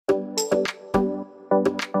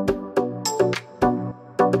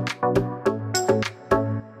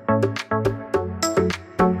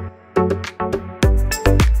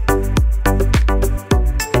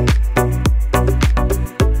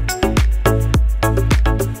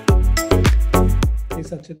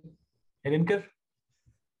Sachin. Dinkar?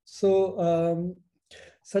 So,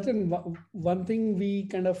 Sachin, one thing we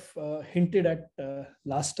kind of hinted at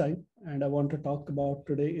last time, and I want to talk about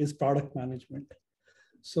today is product management.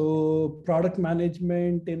 So, product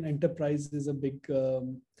management in enterprise is a big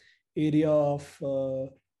area of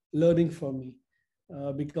learning for me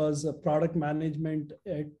because product management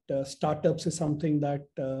at startups is something that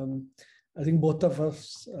I think both of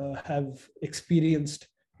us have experienced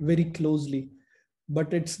very closely,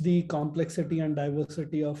 but it's the complexity and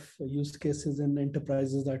diversity of use cases in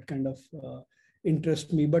enterprises that kind of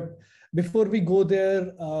interest me. But before we go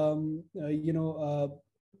there,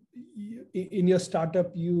 in your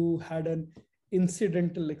startup, you had an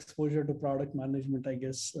incidental exposure to product management, I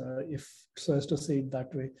guess, if so as to say it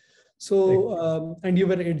that way. So, and you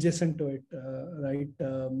were adjacent to it, right?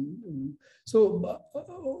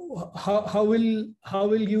 How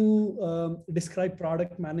will you describe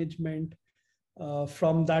product management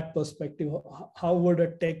from that perspective? How would a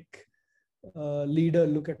tech leader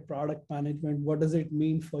look at product management? What does it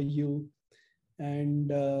mean for you? And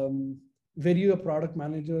were you a product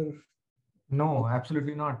manager? No,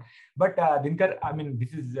 absolutely not. But Dinkar, I mean,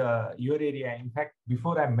 this is your area. In fact,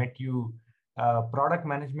 before I met you, product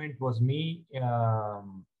management was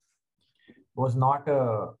not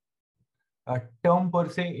a term per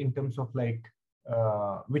se in terms of like,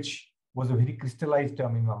 which was a very crystallized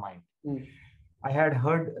term in my mind. I had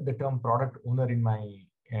heard the term product owner in my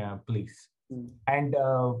place. And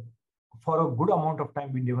for a good amount of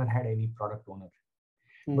time, we never had any product owner.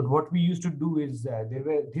 But what we used to do is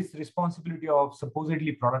this responsibility of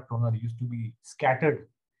supposedly product owner used to be scattered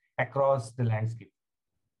across the landscape.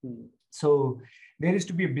 So there used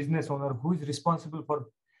to be a business owner who is responsible for,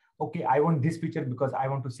 okay, I want this feature because I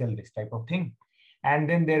want to sell this type of thing. And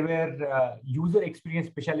then there were user experience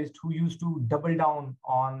specialists who used to double down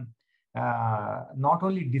on not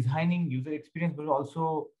only designing user experience, but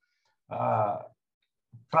also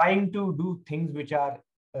trying to do things which are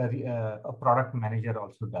a product manager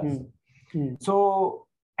also does. So,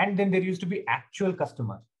 and then there used to be actual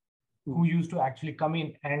customers who used to actually come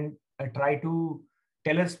in and try to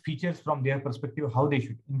tell us features from their perspective, how they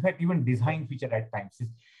should, in fact, even design feature at times.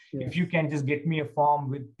 If you can just get me a form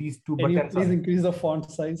with these two buttons. Can you please increase the font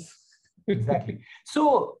size? Exactly.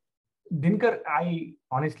 So, Dinkar, I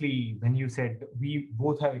honestly, when you said we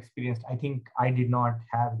both have experienced, I think I did not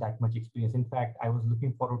have that much experience. In fact, I was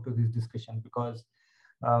looking forward to this discussion because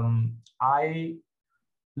I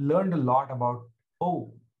learned a lot about,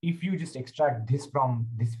 if you just extract this from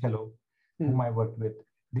this fellow whom I worked with,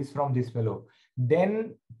 this from this fellow,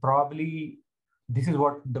 then probably this is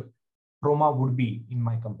what the Proma would be in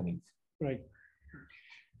my companies. Right.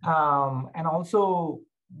 And also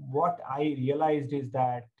what I realized is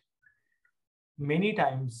that many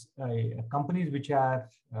times companies which are,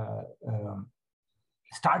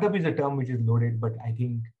 startup is a term which is loaded, but I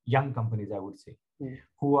think young companies, I would say,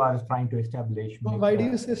 who are trying to establish. Why do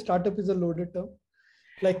you say startup is a loaded term?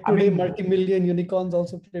 Like today, multi-million unicorns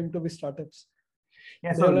also claim to be startups.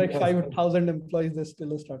 Yeah, they're like 5,000 employees, they're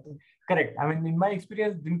still a startup. Correct. I mean, in my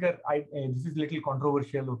experience, Dinkar, this is a little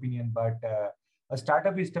controversial opinion, but a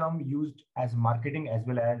startup is term used as marketing as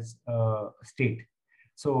well as state.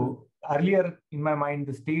 So earlier in my mind,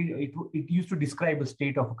 the state, it used to describe a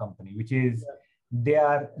state of a company, which is they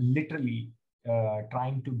are literally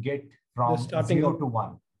trying to get from 0 to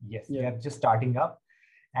 1. Yes, they are just starting up,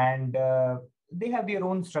 and they have their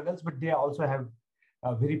own struggles, but they also have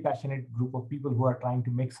a very passionate group of people who are trying to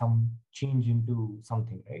make some change into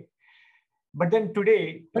something, right? But then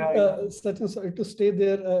today, Sachin, sorry to stay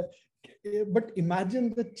there, but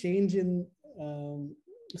imagine the change in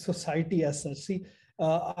society as such. See,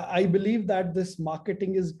 I believe that this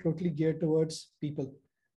marketing is totally geared towards people,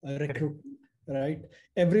 recruitment, right?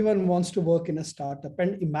 Everyone wants to work in a startup.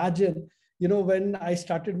 And imagine, when I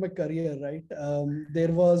started my career, right,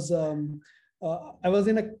 there was, I was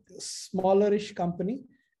in a smallerish company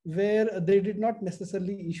where they did not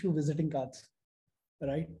necessarily issue visiting cards,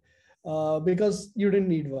 right? Because you didn't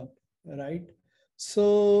need one, right?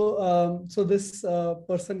 So, so this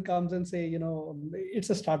person comes and say, it's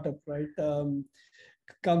a startup, right?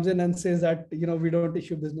 Comes in and says that, we don't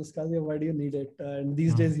issue business cards. Why do you need it? And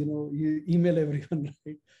these days, you email everyone,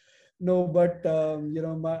 right? No, but,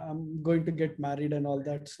 I'm going to get married and all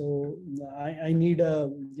that. So I need a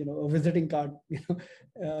visiting card,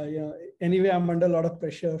 anyway, I'm under a lot of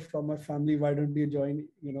pressure from my family. Why don't you join,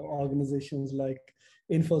 organizations like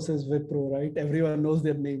Infosys, Wipro, right? Everyone knows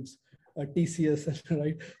their names. TCS,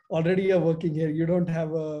 right? Already you're working here. You don't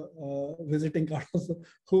have a visiting card. Also,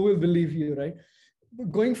 who will believe you, right?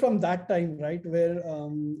 Going from that time, right, where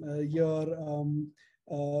your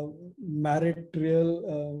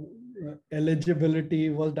managerial eligibility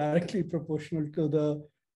was directly proportional to the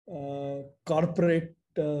corporate,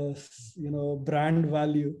 brand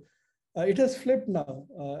value. It has flipped now,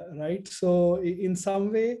 right? So in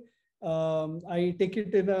some way, I take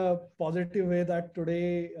it in a positive way that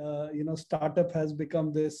today, startup has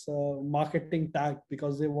become this marketing tag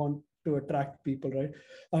because they want to attract people, right?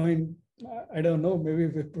 I mean, I don't know, maybe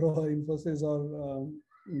Wipro, Infosys, or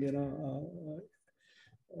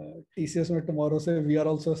TCS may tomorrow say we are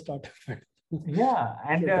also a startup. Yeah,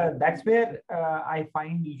 and that's where I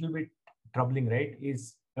find a little bit troubling, right?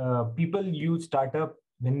 Is people use startup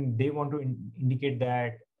when they want to indicate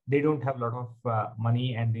that they don't have a lot of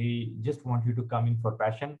money and they just want you to come in for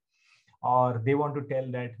passion, or they want to tell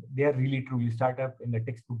that they are really truly startup in the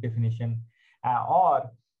textbook definition, or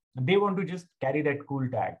they want to just carry that cool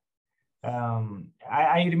tag.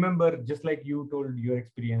 I remember, just like you told your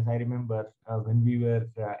experience, I remember when we were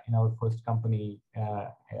in our first company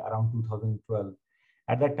around 2012.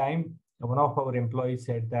 At that time, one of our employees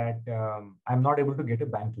said that I'm not able to get a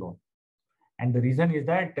bank loan. And the reason is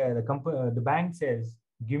that the bank says,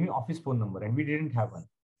 give me office phone number, and we didn't have one.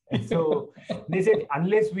 And so they said,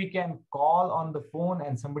 unless we can call on the phone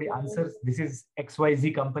and somebody answers, this is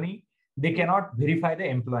XYZ company, they cannot verify the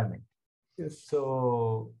employment. Yes.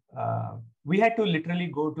 So we had to literally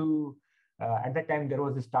go to, at that time, there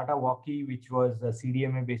was this Tata Walkie, which was a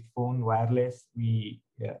CDMA-based phone, wireless. We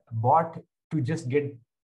bought to just get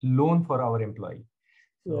loan for our employee.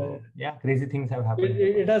 So yeah, crazy things have happened.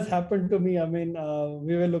 It has happened to me. I mean,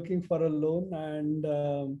 we were looking for a loan, and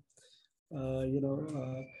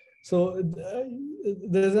so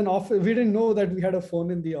there's an office. We didn't know that we had a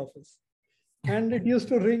phone in the office, and it used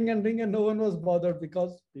to ring and ring, and no one was bothered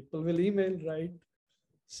because people will email, right?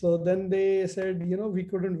 So then they said, we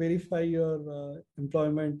couldn't verify your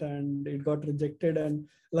employment, and it got rejected. And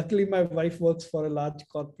luckily, my wife works for a large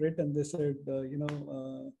corporate, and they said,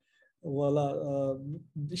 voila.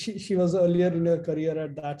 She was earlier in her career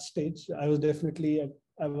at that stage. I was a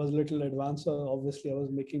little advanced, so obviously I was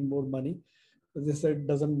making more money. But they said,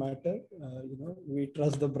 doesn't matter. We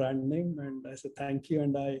trust the brand name. And I said, thank you.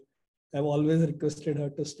 And I've always requested her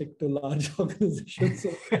to stick to large organizations. So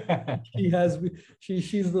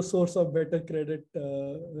she's the source of better credit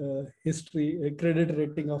history, credit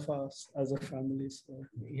rating of us as a family. So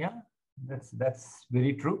yeah, that's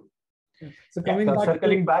very true. So circling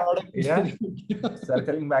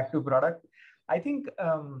back to product, I think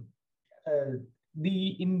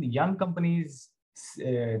in young companies,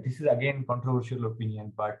 this is again controversial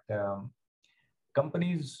opinion, but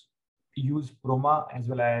companies use Proma as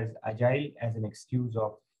well as Agile as an excuse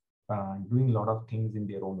of doing a lot of things in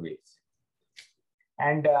their own ways.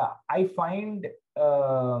 And I find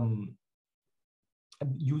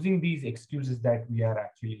using these excuses that we are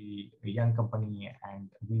actually a young company and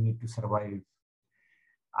we need to survive,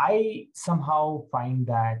 I somehow find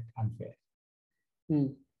that unfair.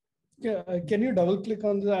 Yeah, can you double click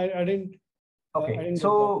on this? I didn't. Okay,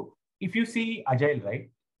 so if you see Agile, right?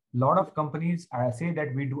 A lot of companies say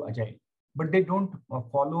that we do Agile, but they don't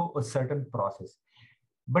follow a certain process.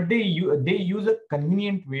 But they use a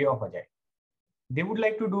convenient way of Agile. They would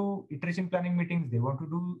like to do iteration planning meetings. They want to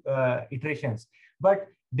do iterations, but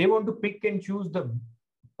they want to pick and choose the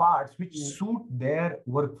parts which suit their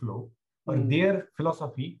workflow or their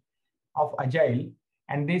philosophy of Agile.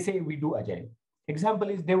 And they say we do Agile. Example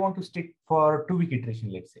is they want to stick for 2-week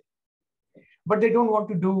iteration, let's say, but they don't want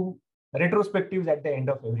to do retrospectives at the end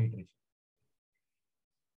of every iteration.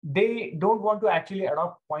 They don't want to actually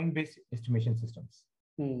adopt point-based estimation systems,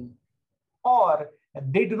 or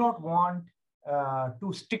they do not want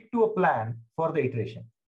to stick to a plan for the iteration.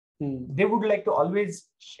 They would like to always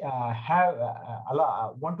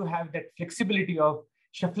want to have that flexibility of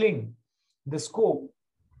shuffling the scope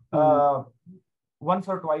once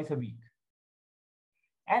or twice a week.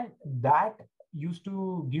 And that used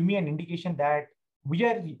to give me an indication that we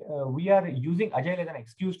are using Agile as an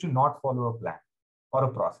excuse to not follow a plan or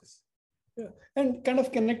a process. Yeah. And kind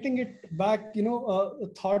of connecting it back, a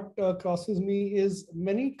thought crosses me is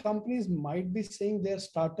many companies might be saying they're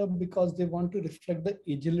startup because they want to reflect the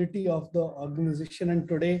agility of the organization. And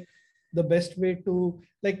today, the best way to,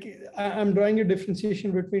 I'm drawing a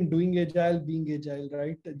differentiation between doing Agile, being Agile,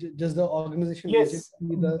 right? Just the organization. Yes.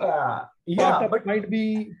 But might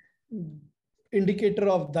be indicator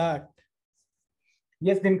of that.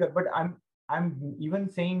 Yes, Dinkar, but I'm even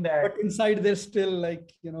saying that. But inside there's still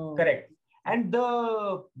Correct. And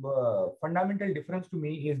the fundamental difference to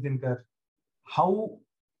me is, Dinkar, how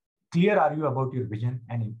clear are you about your vision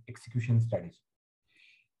and execution strategy?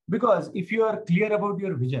 Because if you are clear about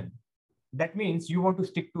your vision, that means you want to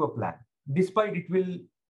stick to a plan, despite it will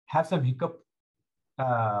have some hiccup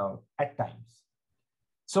at times.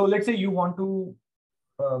 So let's say you want to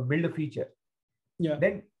build a feature. Yeah.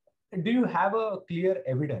 Then do you have a clear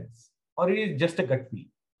evidence, or it is just a gut feel?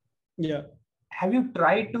 Yeah. Have you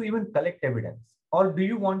tried to even collect evidence? Or do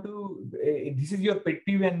you want to, this is your pet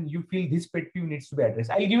peeve and you feel this pet peeve needs to be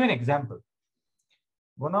addressed? I'll give you an example.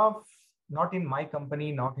 Not in my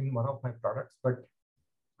company, not in one of my products, but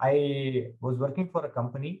I was working for a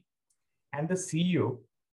company, and the CEO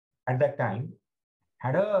at that time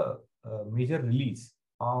had a major release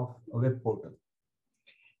of a web portal.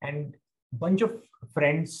 And a bunch of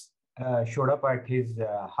friends showed up at his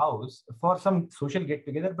house for some social get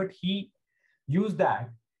together, but he used that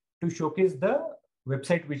to showcase the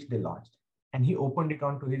website which they launched. And he opened it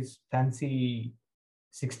onto his fancy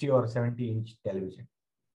 60 or 70-inch television.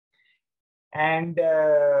 And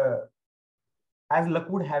as luck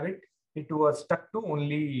would have it, it was stuck to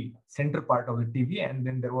only center part of the TV, and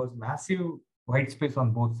then there was massive white space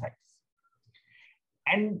on both sides.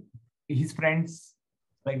 And his friends,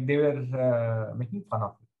 like, they were making fun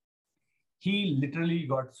of him. He literally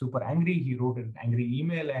got super angry. He wrote an angry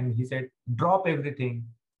email and he said, drop everything,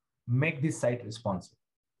 make this site responsive.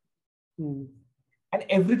 And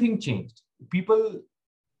everything changed. People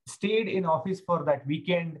stayed in office for that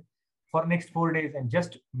weekend, for next 4 days, and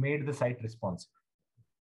just made the site responsive.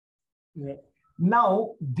 Yeah.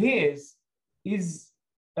 Now, this is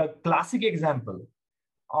a classic example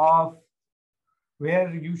of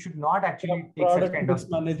where you should not actually take such kind of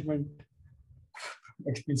management.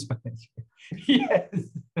 Yes.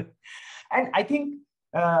 And I think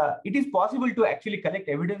it is possible to actually collect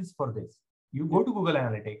evidence for this. You go to Google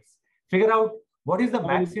Analytics, figure out what is the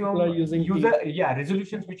maximum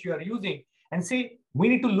resolutions which you are using, and say, we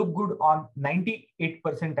need to look good on 98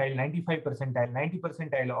 percentile, 95 percentile, 90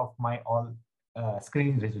 percentile of my all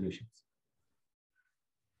screen resolutions.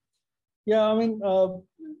 Yeah, I mean,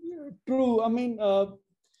 true. I mean,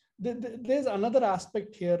 there's another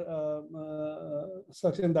aspect here,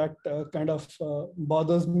 Sachin, that kind of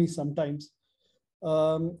bothers me sometimes.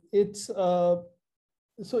 It's so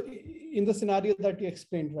in the scenario that you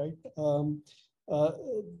explained, right?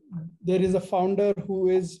 There is a founder who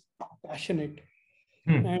is passionate,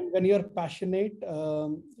 and when you're passionate,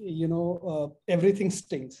 everything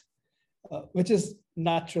stings, which is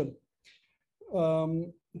natural.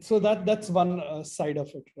 So that's one side of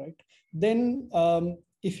it, right? Then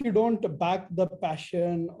if you don't back the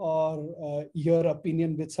passion or your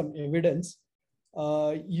opinion with some evidence,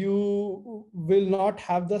 you will not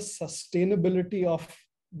have the sustainability of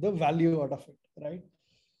the value out of it, right?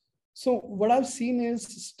 So what I've seen is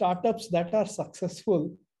startups that are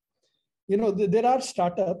successful. There are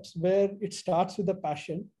startups where it starts with a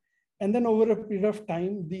passion, and then over a period of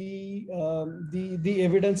time, the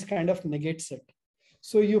evidence kind of negates it.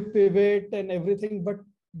 So you pivot and everything,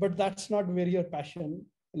 but that's not where your passion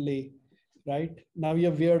lay, right? Now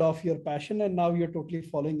you're veered off your passion, and now you're totally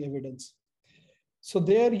following evidence. So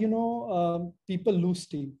there, people lose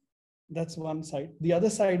steam. That's one side. The other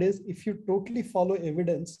side is, if you totally follow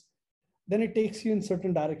evidence, then it takes you in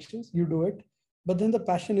certain directions. You do it, but then the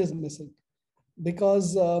passion is missing,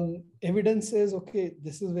 because evidence says, okay,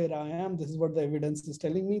 this is where I am. This is what the evidence is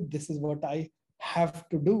telling me. This is what I have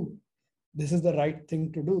to do. This is the right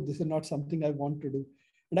thing to do. This is not something I want to do.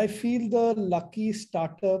 And I feel the lucky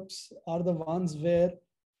startups are the ones where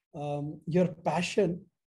your passion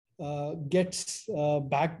gets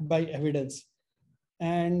backed by evidence.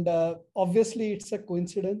 And obviously, it's a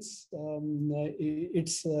coincidence.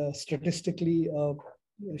 It's statistically a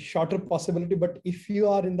shorter possibility. But if you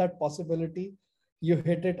are in that possibility, you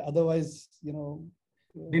hit it. Otherwise,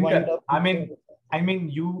 wind up. I mean,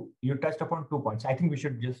 you touched upon 2 points. I think we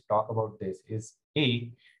should just talk about this. Is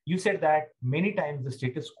A, you said that many times the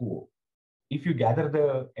status quo, if you gather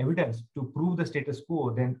the evidence to prove the status quo,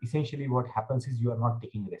 then essentially what happens is you are not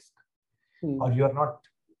taking risk, or you are not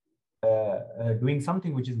doing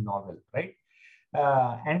something which is novel, right?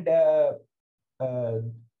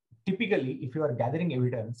 Typically, if you are gathering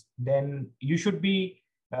evidence, then you should be,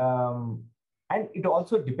 and it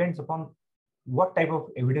also depends upon what type of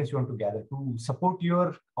evidence you want to gather to support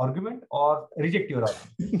your argument or reject your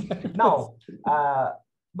argument. Now,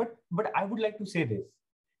 but I would like to say this: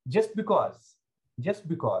 just because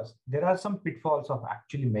there are some pitfalls of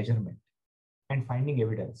actually measurement and finding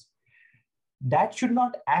evidence, that should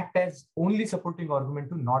not act as only supporting argument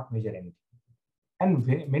to not measure anything. And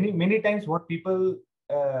many times what people,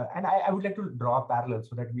 and I would like to draw a parallel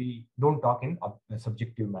so that we don't talk in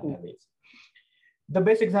subjective ways. The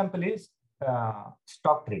best example is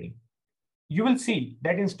stock trading. you will see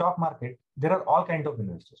that in stock market, there are all kinds of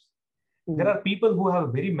investors. There are people who have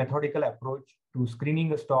a very methodical approach to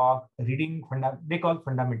screening a stock, reading, they call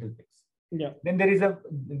fundamental picks. Yeah. Then there is a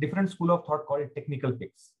different school of thought called technical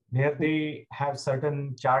picks, where they have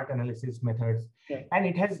certain chart analysis methods, and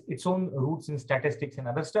it has its own roots in statistics and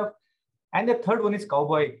other stuff. And the third one is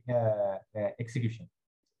cowboy execution,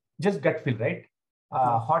 just gut feel, right?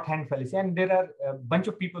 Hot hand fallacy. And there are a bunch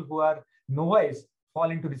of people who are novice fall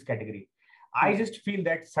into this category. I just feel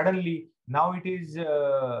that suddenly now it is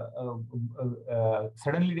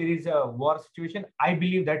suddenly there is a war situation. I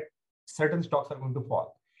believe that certain stocks are going to fall,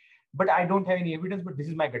 but I don't have any evidence. But this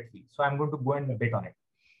is my gut feel, so I'm going to go and bet on it.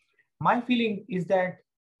 My feeling is that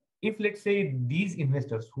if, let's say, these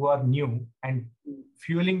investors who are new and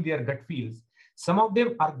fueling their gut feels, some of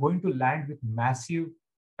them are going to land with massive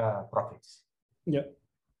profits. Yeah,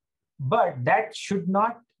 but that should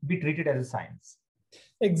not be treated as a science.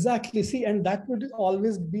 Exactly. See, and that would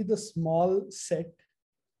always be the small set,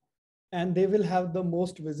 and they will have the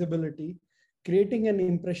most visibility, creating an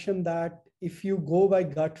impression that if you go by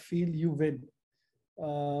gut feel, you win.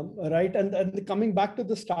 Right. And coming back to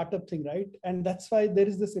the startup thing, right? And that's why there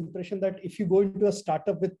is this impression that if you go into a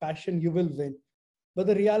startup with passion, you will win. But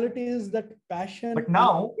the reality is that passion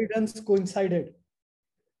and evidence coincided.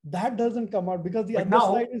 That doesn't come out because the other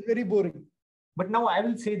side is very boring. But now I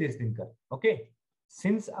will say this, Dinkar. Okay.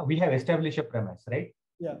 Since we have established a premise, right?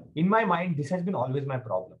 Yeah. In my mind, this has been always my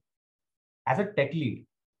problem. As a tech lead,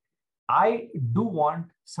 I do want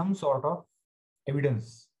some sort of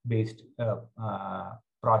evidence-based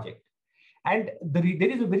project. And there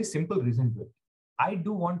is a very simple reason to it. I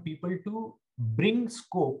do want people to bring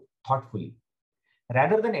scope thoughtfully,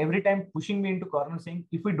 rather than every time pushing me into corner saying,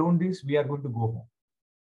 if we don't do this, we are going to go home.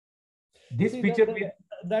 This feature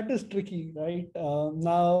that is tricky, right?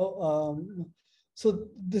 So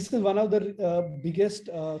this is one of the biggest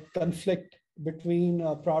conflict between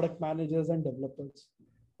product managers and developers,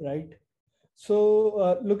 right?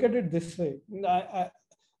 So look at it this way.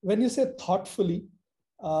 When you say thoughtfully,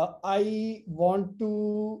 I want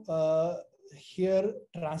to hear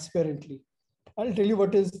transparently. I'll tell you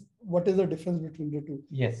what is the difference between the two.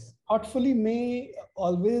 Yes. Thoughtfully may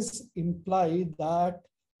always imply that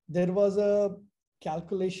there was a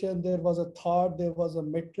calculation, there was a thought, there was a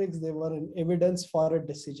metrics, there were an evidence for a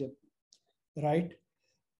decision, right?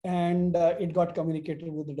 And it got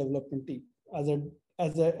communicated with the development team. As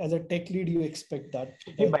a tech lead, you expect that.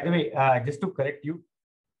 Hey, by the way, just to correct you,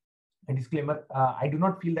 a disclaimer, I do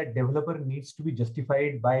not feel that developer needs to be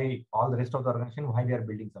justified by all the rest of the organization why they are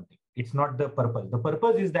building something. It's not the purpose. The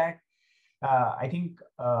purpose is that I think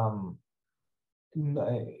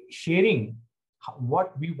sharing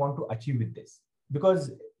what we want to achieve with this,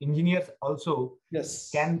 because engineers also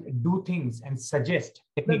can do things and suggest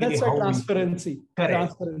technically how transparency.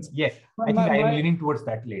 Transparency. Yes, I think I am leaning towards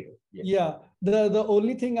that later. Yes. Yeah, the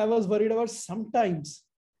only thing I was worried about, sometimes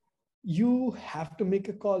you have to make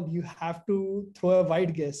a call, you have to throw a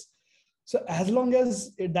wide guess. So as long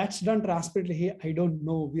as that's done transparently, hey, I don't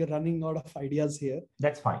know, we are running out of ideas here.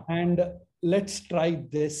 That's fine. And let's try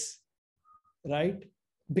this, right?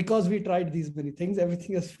 Because we tried these many things,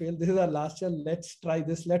 everything has failed. This is our last year. Let's try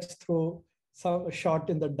this. Let's throw some shot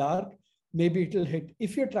in the dark. Maybe it'll hit.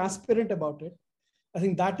 If you're transparent about it, I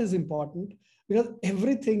think that is important, because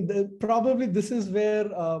everything, probably this is where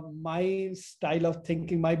my style of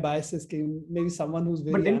thinking, my biases came. Maybe someone who's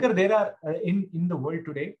very. But Dinkar, there are in the world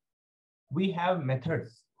today, we have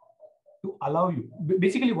methods to allow you.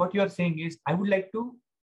 Basically, what you are saying is, I would like to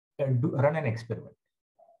run an experiment.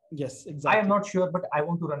 Yes, exactly. I am not sure, but I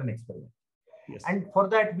want to run an experiment. Yes. And for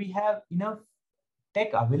that, we have enough tech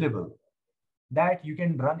available that you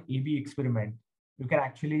can run A/B experiment. You can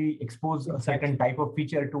actually expose a certain type of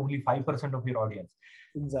feature to only 5% of your audience.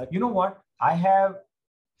 Exactly. You know what? I have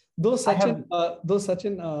this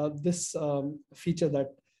feature that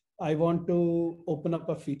I want to open up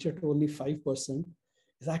a feature to only 5%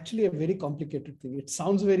 is actually a very complicated thing. It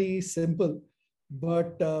sounds very simple,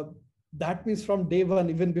 but that means from day one,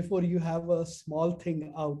 even before you have a small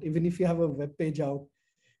thing out, even if you have a web page out,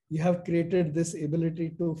 you have created this ability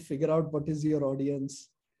to figure out what is your audience,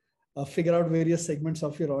 figure out various segments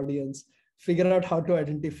of your audience, figure out how to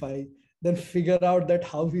identify, then figure out that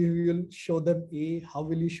how we will show them A, how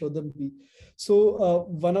will you show them B. So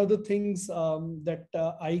one of the things that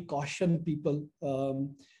I caution people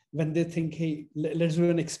when they think, hey, let's do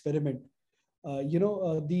an experiment.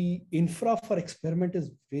 The infra for experiment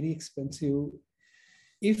is very expensive.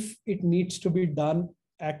 If it needs to be done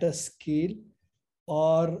at a scale,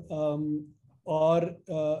 or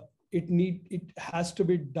it has to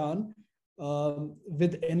be done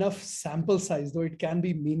with enough sample size, though it can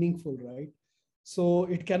be meaningful, right? So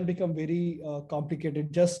it can become very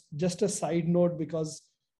complicated. Just a side note, because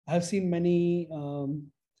I've seen many,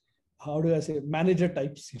 how do I say, manager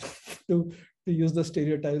types, to use the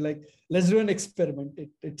stereotype, like, let's do an experiment.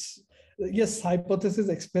 It's, yes, hypothesis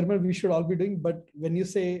experiment we should all be doing, but when you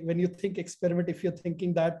think experiment, if you're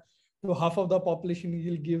thinking that to half of the population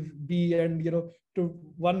you'll give B, and to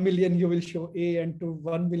 1 million you will show A, and to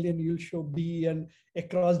 1 million you'll show B, and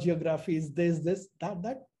across geographies there's this,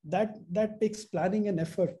 that takes planning and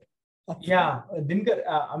effort. Yeah, Dinkar,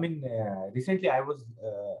 recently I was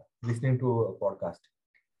listening to a podcast,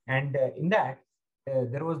 and in that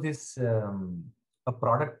there was this a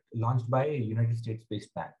product launched by a United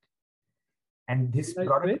States-based bank, and this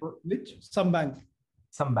product, which some bank,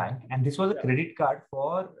 and this was a credit card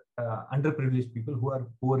for underprivileged people who are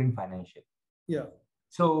poor in financial. Yeah.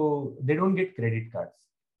 So they don't get credit cards.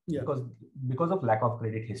 Yeah. Because of lack of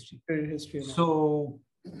credit history. Yeah. So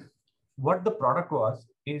what the product was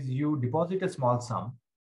is, you deposit a small sum,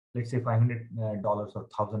 let's say $500 or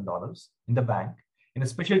 $1,000 in the bank, in a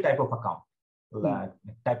special type of account, like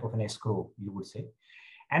type of an escrow, you would say,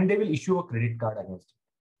 and they will issue a credit card against it.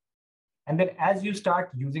 And then as you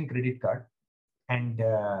start using credit card and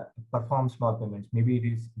perform small payments, maybe it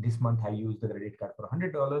is this month I use the credit card for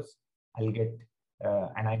 $100, I'll get,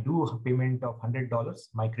 and I do a payment of $100,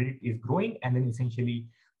 my credit is growing, and then essentially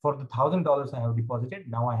for the $1,000 I have deposited,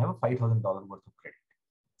 now I have a $5,000 worth of credit.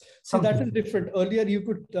 So that is different. Earlier you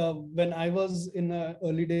could, when I was in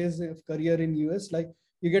early days of career in US, like,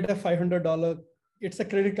 you get a $500, it's a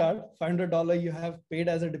credit card, $500 you have paid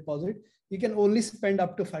as a deposit. You can only spend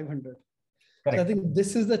up to 500. Correct. So I think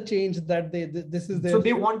this is the change that this is their. So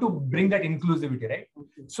they want to bring that inclusivity, right?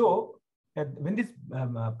 Okay. So when this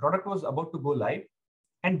product was about to go live,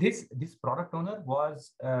 and this product owner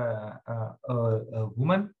was a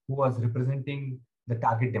woman who was representing the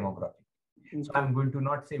target demographic. Okay. So I'm going to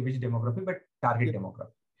not say which demographic, but target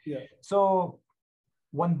demographic. Yeah. So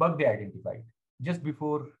one bug they identified just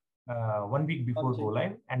before 1 week before go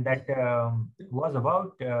live, and that was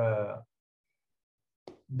about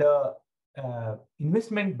the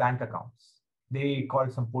investment bank accounts. They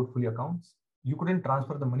called some portfolio accounts. You couldn't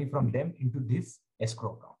transfer the money from them into this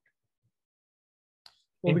escrow account.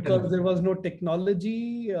 Oh, because there was no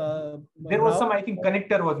technology. There was some, I think,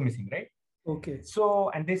 connector was missing, right? Okay.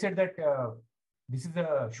 So, and they said that this is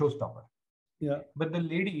a showstopper. Yeah. But the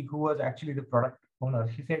lady who was actually the product owner,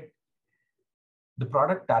 she said the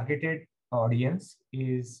product targeted audience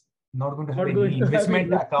is not going to have any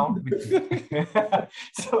investment account with you.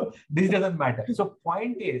 So this doesn't matter. So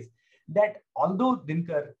point is that although,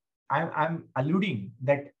 Dinkar, I'm alluding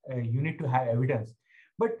that you need to have evidence,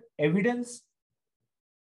 but evidence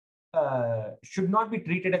should not be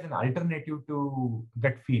treated as an alternative to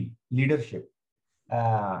gut feel, leadership.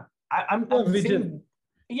 I'm vision.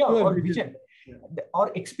 Saying, or vision,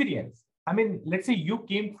 or experience. I mean, let's say you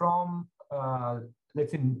came from,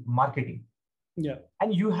 let's say, marketing. Yeah.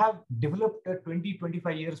 And you have developed a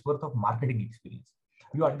 20-25 years worth of marketing experience.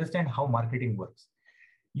 You understand how marketing works.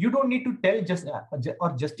 You don't need to tell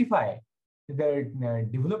or justify the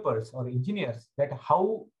developers or engineers that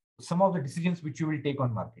how some of the decisions which you will take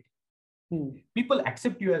on marketing. People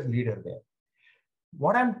accept you as leader there.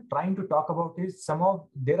 What I'm trying to talk about is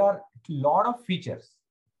there are a lot of features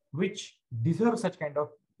which deserve such kind of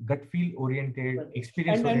gut feel oriented,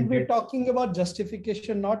 experience oriented. And we're talking about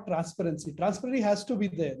justification, not transparency. Transparency has to be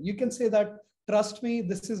there. You can say that, trust me,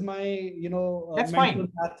 this is my, that's mental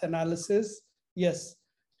fine. Math analysis. Yes.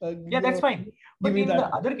 That's fine. But in the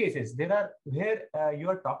other cases, there are where you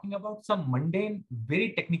are talking about some mundane,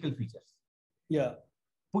 very technical features. Yeah.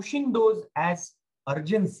 Pushing those as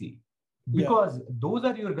urgency, because those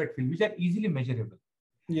are your gut feel, which are easily measurable,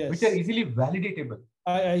 which are easily validatable.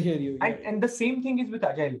 I hear you. And the same thing is with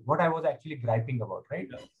Agile, what I was actually griping about, right?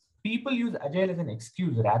 Yeah. People use Agile as an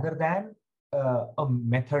excuse rather than a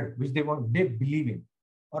method which they believe in,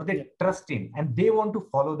 or they trust in, and they want to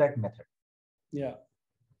follow that method. Yeah.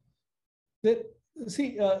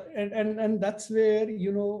 See, and that's where,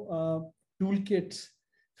 toolkits,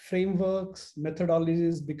 frameworks,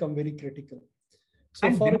 methodologies become very critical. So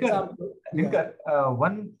and for Dinkar,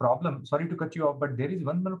 one problem, sorry to cut you off, but there is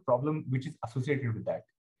one more problem which is associated with that.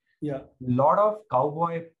 Yeah. A lot of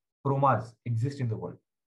cowboy promas exist in the world.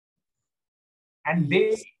 And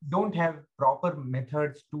they don't have proper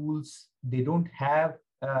methods, tools. They don't have,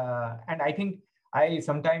 and I think I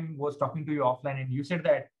sometime was talking to you offline and you said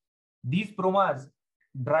that these promas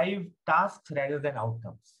drive tasks rather than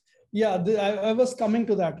outcomes. Yeah, I was coming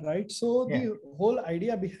to that, right? So the whole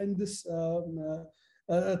idea behind this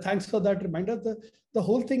Thanks for that reminder. The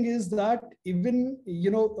whole thing is that even,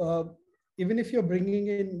 even if you're bringing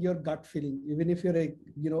in your gut feeling, even if you're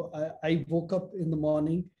I woke up in the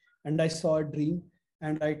morning and I saw a dream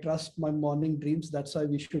and I trust my morning dreams, that's why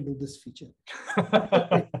we should do this feature.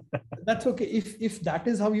 Okay. That's okay. If that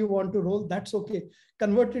is how you want to roll, that's okay.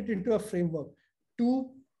 Convert it into a framework.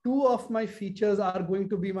 Two of my features are going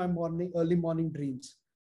to be my early morning dreams,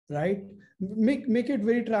 right? Make it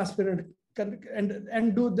very transparent,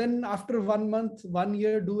 and do then after 1 month, 1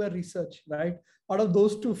 year, do a research, right? Out of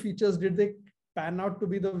those two features, did they pan out to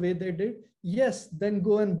be the way they did? Yes, then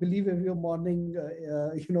go and believe in your morning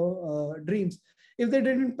dreams. If they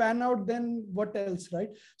didn't pan out, then what else, right?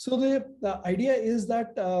 So the idea is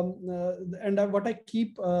that and what I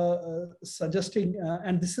keep suggesting,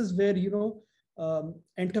 and this is where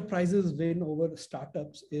enterprises win over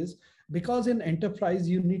startups, is because in enterprise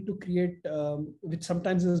you need to create, which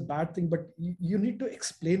sometimes is a bad thing, but you need to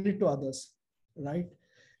explain it to others, right?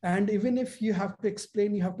 And even if you have to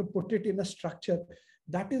explain, you have to put it in a structure.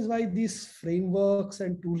 That is why these frameworks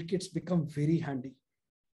and toolkits become very handy.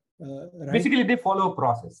 Right? Basically, they follow a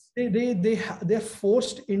process. They're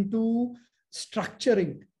forced into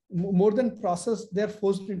structuring. More than process, they're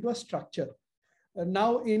forced into a structure.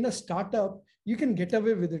 Now in a startup, you can get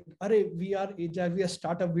away with it. We are agile, we are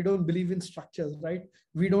startup, we don't believe in structures, right?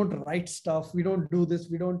 We don't write stuff, we don't do this,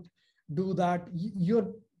 we don't do that.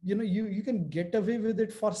 You can get away with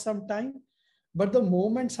it for some time, but the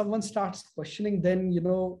moment someone starts questioning, then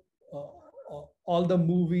all the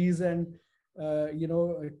movies and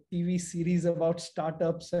TV series about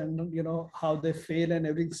startups and how they fail and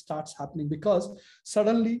everything starts happening, because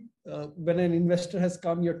suddenly when an investor has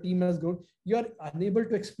come, your team has grown, you are unable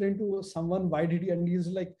to explain to someone why did you, and he's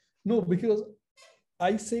like, no, because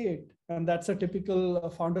I say it. And that's a typical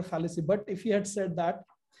founder fallacy. But if he had said that,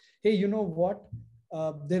 hey, you know what,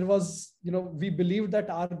 there was, we believe that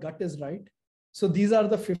our gut is right, so these are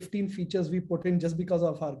the 15 features we put in just because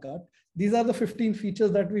of our gut. These are the 15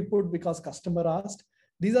 features that we put because customer asked.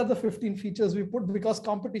 These are the 15 features we put because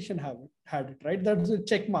competition had it, right? That's the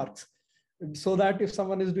check marks. So that if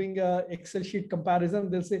someone is doing a Excel sheet comparison,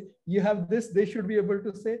 they'll say, you have this, they should be able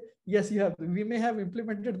to say, yes, you have. We may have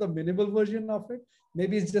implemented the minimal version of it.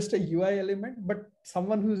 Maybe it's just a UI element, but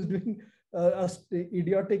someone who's doing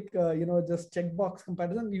idiotic, just checkbox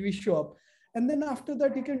comparison, we show up. And then after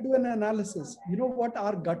that, you can do an analysis. You know what,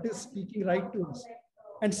 our gut is speaking right to us.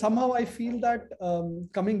 And somehow I feel that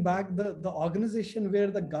coming back, the organization where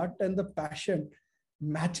the gut and the passion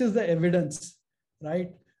matches the evidence,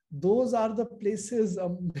 right? Those are the places,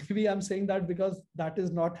 maybe I'm saying that because that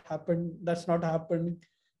is not happened. That's not happened.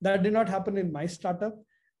 That did not happen in my startup.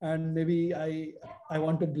 And maybe I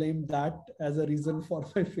want to blame that as a reason for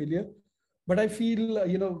my failure. But I feel,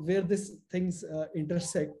 where these things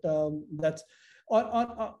intersect, that's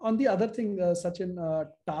on the other thing, Sachin,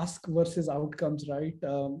 task versus outcomes, right?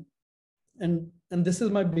 And this is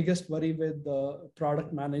my biggest worry with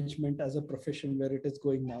product management as a profession, where it is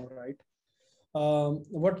going now, right?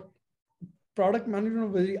 What product management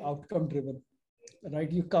is very outcome driven,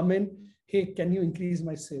 right? You come in, hey, can you increase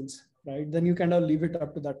my sales, right? Then you kind of leave it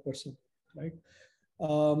up to that person, right?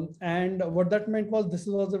 And what that meant was this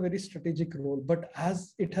was a very strategic role, but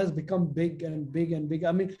as it has become big and big and big,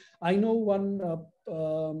 I mean, I know one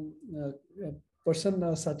person,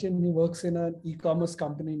 Sachin, who works in an e-commerce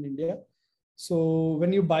company in India. So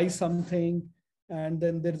when you buy something and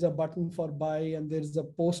then there's a button for buy and there's a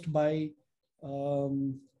post buy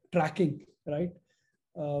tracking, right?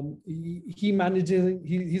 He manages,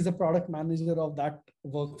 he's a product manager of that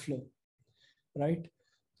workflow, right?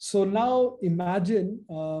 So now imagine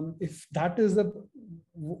if that is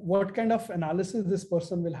what kind of analysis this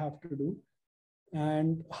person will have to do,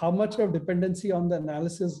 and how much of dependency on the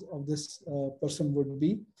analysis of this person would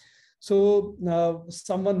be. So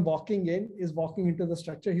someone walking in is walking into the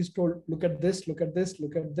structure. He's told, look at this, look at this,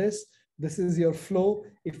 look at this. This is your flow.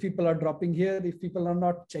 If people are dropping here, if people are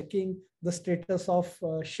not checking the status of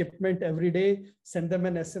shipment every day, send them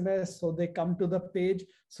an SMS so they come to the page,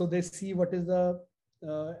 so they see what is the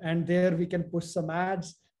and there we can push some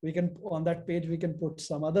ads. We can, on that page, we can put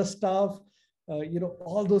some other stuff,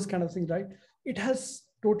 all those kind of things, right? It has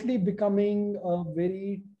totally becoming a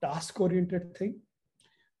very task-oriented thing,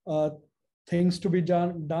 things to be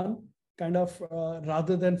done, kind of,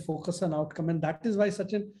 rather than focus on outcome. And that is why,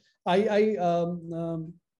 Sachin, I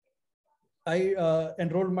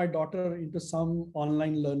enrolled my daughter into some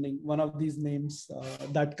online learning. One of these names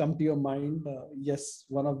that come to your mind, yes,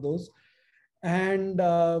 one of those. And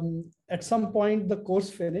at some point the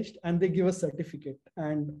course finished and they give a certificate,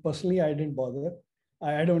 and personally I didn't bother.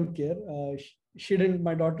 I don't care. She didn't,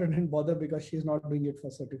 my daughter didn't bother because she's not doing it for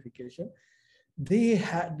certification. They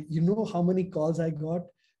had, you know how many calls I got?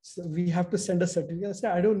 So we have to send a certificate. I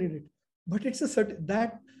said, I don't need it. But it's a certificate.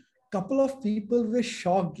 That couple of people were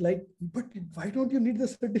shocked, like, but why don't you need the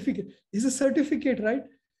certificate? It's a certificate, right?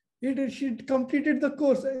 She completed the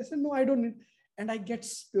course. I said, no, I don't need. And I get,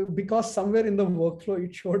 because somewhere in the workflow,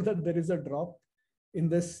 it showed that there is a drop in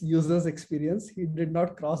this user's experience. He did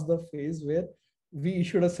not cross the phase where we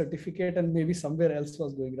issued a certificate and maybe somewhere else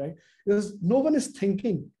was going, right? Because no one is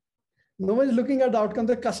thinking. No one is looking at the outcome.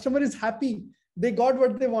 The customer is happy. They got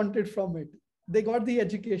what they wanted from it. They got the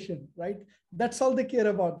education, right? That's all they care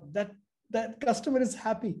about. That customer is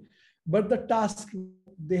happy. But the task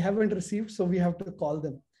they haven't received, so we have to call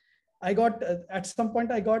them. I got, at some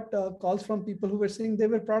point, I got calls from people who were saying they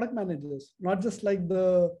were product managers, not just like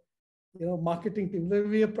the marketing team.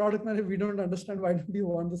 We are product manager. We don't understand, why don't you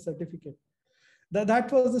want the certificate?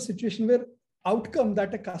 That was the situation where outcome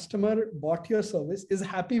that a customer bought your service, is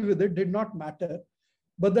happy with it, did not matter.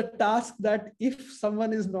 But the task that if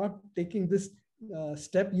someone is not taking this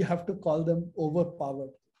step, you have to call them overpowered.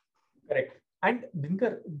 Correct. And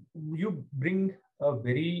Dinkar, you bring a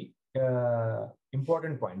very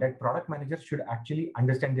important point that product managers should actually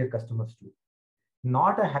understand their customers too.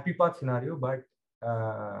 Not a happy path scenario, but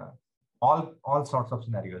all sorts of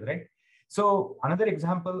scenarios, right? So another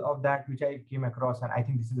example of that, which I came across, and I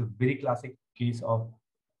think this is a very classic case of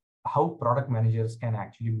how product managers can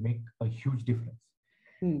actually make a huge difference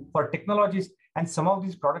for technologies. And some of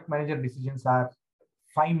these product manager decisions are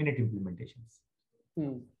 5-minute implementations.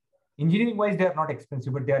 Engineering wise, they are not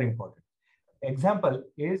expensive, but they are important. Example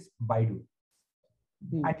is Baidu.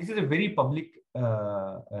 And this is a very public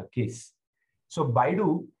case. So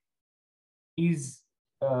Baidu is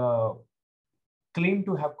claimed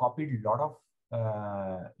to have copied a lot of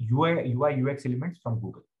UI UX elements from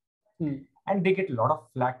Google. And they get a lot of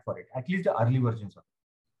flack for it, at least the early versions of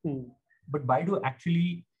it. But Baidu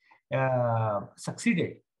actually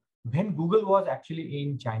succeeded when Google was actually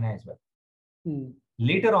in China as well.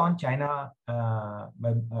 Later on, China,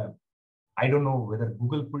 I don't know whether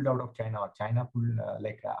Google pulled out of China or China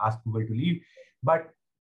asked Google to leave. But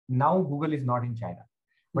now Google is not in China.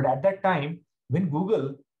 But at that time, when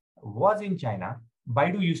Google was in China,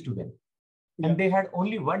 Baidu used to win. And they had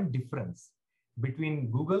only one difference between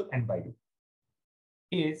Google and Baidu.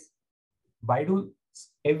 Is Baidu,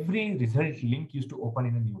 every result link used to open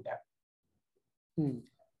in a new tab.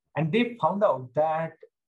 And they found out that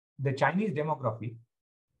the Chinese demography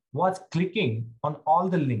was clicking on all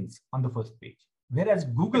the links on the first page. Whereas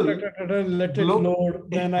Google... Let it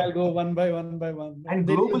load, then I'll go one by one. And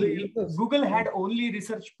globally, Google had only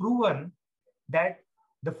research proven that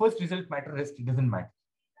the first result matters, rest it doesn't matter.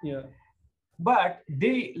 Yeah. But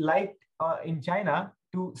they liked in China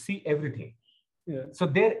to see everything. Yeah. So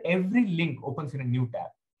there, every link opens in a new tab.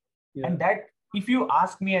 Yeah. And that, if you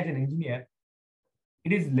ask me as an engineer,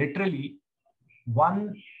 it is literally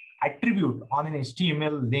one attribute on an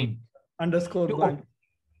HTML link. Underscore blank.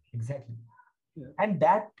 Exactly. Yeah. And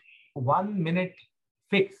that 1 minute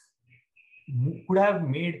fix could have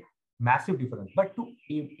made massive difference. But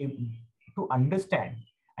to understand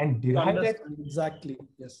and derive that, exactly,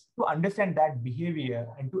 yes, to understand that behavior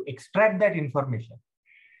and to extract that information,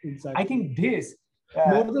 exactly. I think this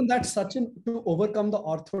more than that, Sachin, to overcome the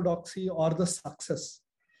orthodoxy or the success,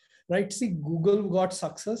 right? See, Google got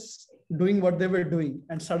success doing what they were doing,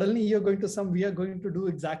 and suddenly we are going to do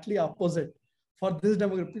exactly opposite for this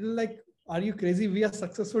demographic. People like, are you crazy? We are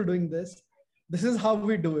successful doing this. This is how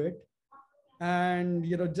we do it. And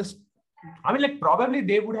just, I mean, like, probably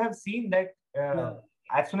they would have seen that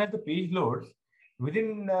as soon as the page loads,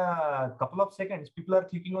 within a couple of seconds, people are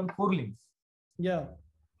clicking on 4 links. Yeah.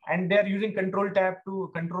 And they're using control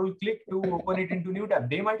click to open it into new tab.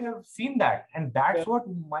 They might have seen that. And that's what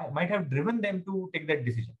might have driven them to take that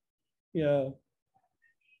decision. Yeah.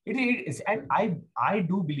 It is. And I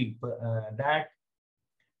do believe that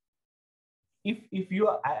if you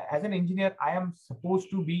are, as an engineer, I am supposed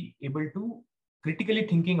to be able to critically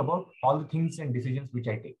thinking about all the things and decisions which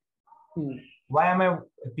I take. Why am I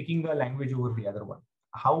picking a language over the other one?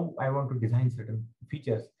 How I want to design certain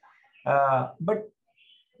features. But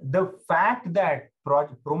the fact that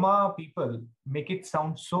Proma people make it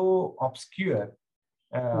sound so obscure,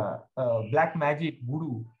 black magic,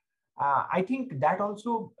 voodoo, I think that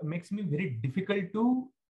also makes me very difficult to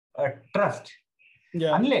trust.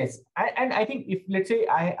 Yeah. Unless, and I think if, let's say,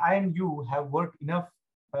 I and you have worked enough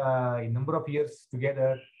a number of years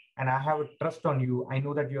together, and I have a trust on you, I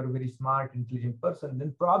know that you're a very smart, intelligent person,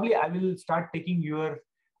 then probably I will start taking your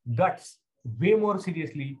guts way more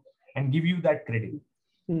seriously and give you that credit.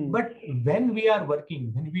 But when we are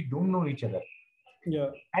working, when we don't know each other,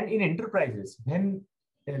 and in enterprises, when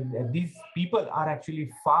these people are actually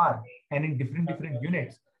far and in different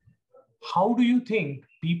units, how do you think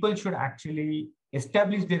people should actually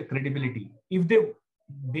establish their credibility if they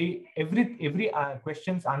every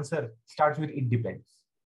question's answer starts with "it depends"?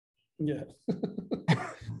 Yeah.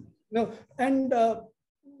 No, and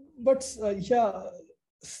but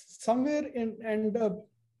somewhere in and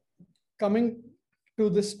coming to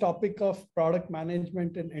this topic of product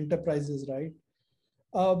management in enterprises, right?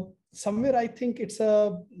 Somewhere I think it's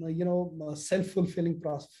a self-fulfilling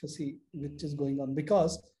prophecy which is going on,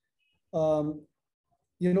 because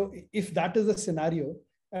if that is the scenario,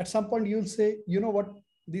 at some point you'll say, you know what,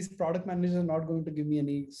 these product managers are not going to give me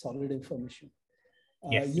any solid information.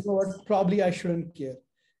 Yes. You know what, probably I shouldn't care.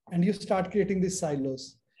 And you start creating these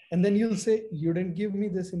silos. And then you'll say, you didn't give me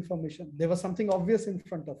this information. There was something obvious in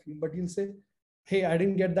front of you, but you'll say, hey, I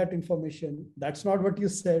didn't get that information. That's not what you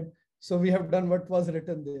said. So we have done what was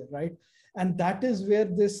written there, right? And that is where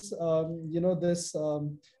this, I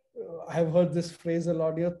have heard this phrase a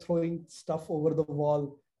lot, throwing stuff over the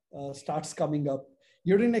wall starts coming up.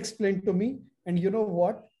 You didn't explain to me, and you know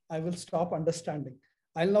what? I will stop understanding.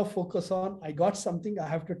 I'll now focus on, I got something, I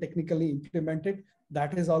have to technically implement it.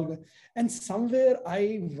 That is all good. And somewhere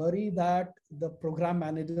I worry that the program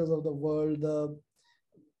managers of the world,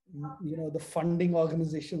 the funding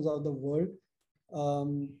organizations of the world,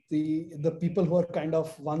 the people who are kind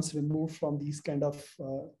of once removed from these kind of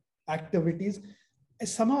activities,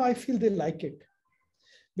 somehow I feel they like it.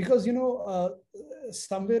 Because,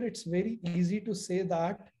 somewhere it's very easy to say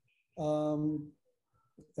that,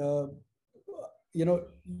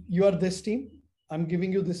 you are this team, I'm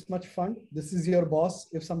giving you this much fund, this is your boss.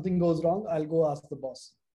 If something goes wrong, I'll go ask the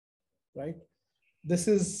boss, right? This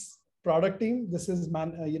is product team, this is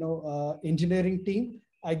engineering team.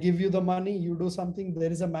 I give you the money, you do something,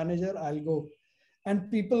 there is a manager, I'll go.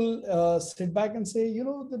 And people sit back and say,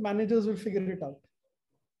 the managers will figure it out,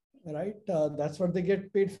 right? That's what they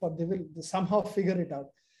get paid for. They will somehow figure it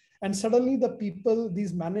out. And suddenly the people,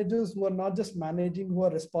 these managers who are not just managing, who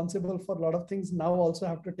are responsible for a lot of things, now also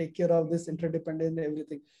have to take care of this interdependent and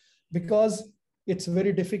everything. Because it's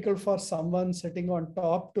very difficult for someone sitting on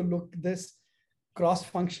top to look this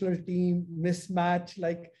cross-functional team mismatch,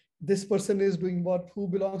 like this person is doing what, who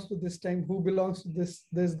belongs to this team, who belongs to this,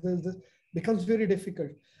 becomes very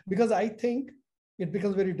difficult. Because I think it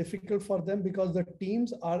becomes very difficult for them, because the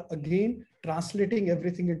teams are again translating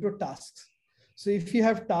everything into tasks. So if you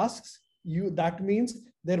have tasks, that means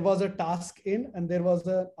there was a task in and there was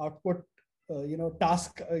an output,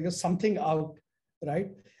 task, something out,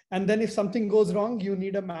 right? And then if something goes wrong, you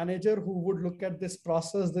need a manager who would look at this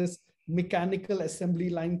process, this mechanical assembly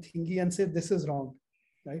line thingy, and say, this is wrong,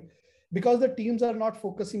 right? Because the teams are not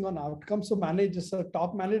focusing on outcomes. So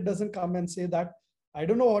top manager doesn't come and say that, I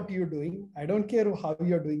don't know what you're doing. I don't care how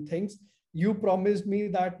you're doing things. You promised me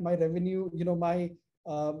that my revenue, my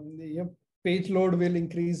page load will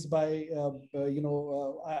increase by,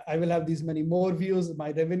 I will have these many more views, my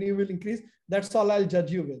revenue will increase. That's all I'll judge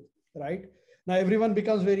you with, right? Now, everyone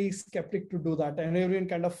becomes very skeptic to do that, and everyone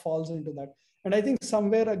kind of falls into that. And I think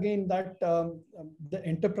somewhere again that the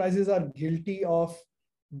enterprises are guilty of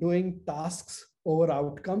doing tasks over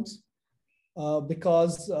outcomes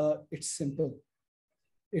because it's simple.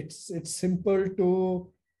 It's simple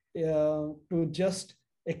to just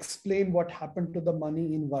explain what happened to the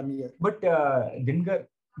money in 1 year. But Dinkar,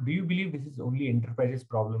 do you believe this is only enterprises'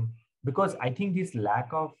 problem? Because I think this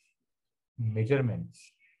lack of measurements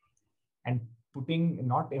and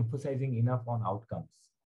not emphasizing enough on outcomes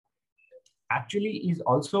actually is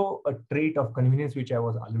also a trait of convenience, which I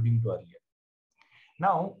was alluding to earlier.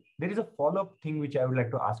 Now, there is a follow-up thing which I would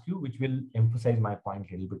like to ask you, which will emphasize my point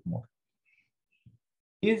a little bit more.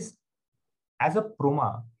 Is, as a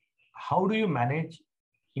Proma, how do you manage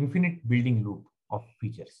infinite building loop of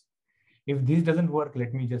features? If this doesn't work,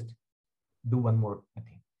 let me just do one more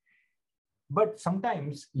thing. But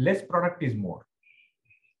sometimes less product is more.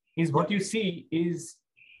 Is what you see is,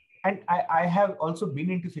 and I have also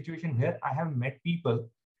been into a situation where I have met people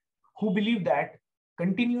who believe that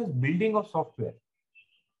continuous building of software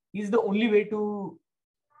is the only way to...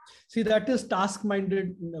 See, that is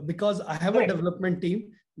task-minded, because I have a development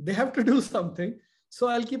team. They have to do something. So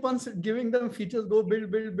I'll keep on giving them features, go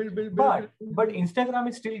build. But Instagram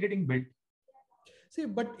is still getting built. See,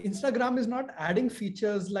 but Instagram is not adding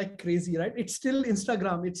features like crazy, right? It's still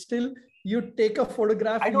Instagram. It's still, you take a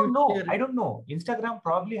photograph. I don't know. Instagram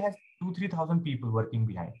probably has 2,000-3,000 people working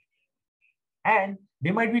behind. And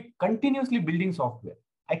they might be continuously building software.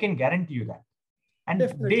 I can guarantee you that. And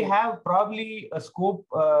Definitely. they have probably a scope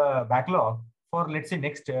backlog for, let's say,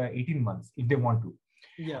 next 18 months if they want to.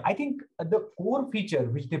 Yeah. I think the core feature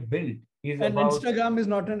which they built is and about... Instagram is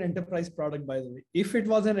not an enterprise product, by the way. If it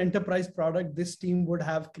was an enterprise product, this team would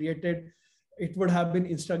have created, it would have been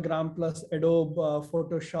Instagram plus Adobe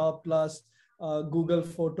Photoshop plus Google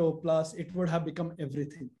Photo plus, it would have become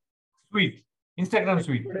everything. Suite, Instagram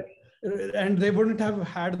suite. And they wouldn't have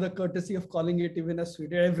had the courtesy of calling it even a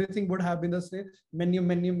suite. Everything would have been the same: menu,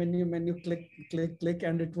 menu, menu, menu, click, click, click,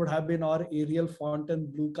 and it would have been our Arial font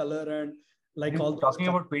and blue color and like all. Talking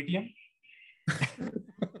about Paytm.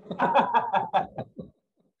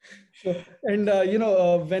 So, and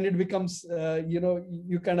when it becomes,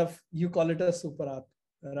 you kind of, you call it a super app,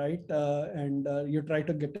 right? And you try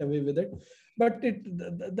to get away with it, but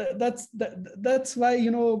that's why,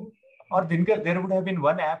 Or Dinkar, there would have been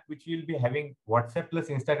one app which will be having WhatsApp plus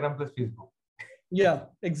Instagram plus Facebook. Yeah,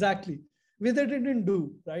 exactly. Which they didn't do,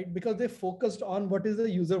 right? Because they focused on what is the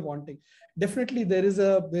user wanting. Definitely there is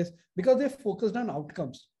because they focused on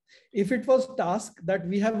outcomes. If it was task that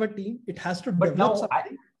we have a team, it has to but develop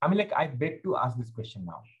now I beg to ask this question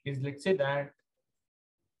now. Is, let's say that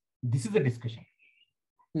this is a discussion.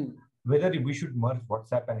 Whether we should merge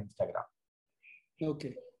WhatsApp and Instagram.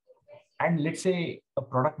 Okay. And let's say a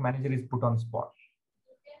product manager is put on spot.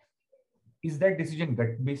 Is that decision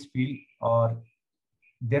gut-based feel, or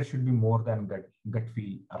there should be more than gut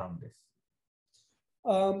feel around this?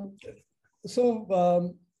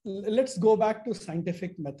 Let's go back to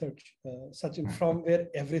scientific method, Sachin, from where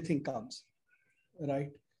everything comes,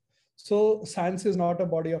 right? So science is not a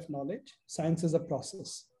body of knowledge. Science is a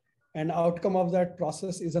process. And outcome of that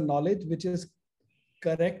process is a knowledge which is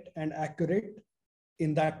correct and accurate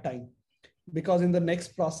in that time. Because in the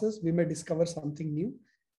next process, we may discover something new,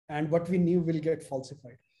 and what we knew will get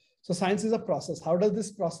falsified. So science is a process. How does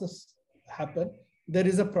this process happen? There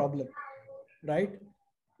is a problem, right?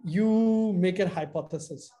 You make a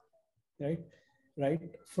hypothesis, right?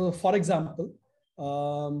 For example,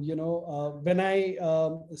 when I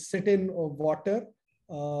sit in water,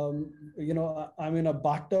 I'm in a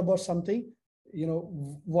bathtub or something,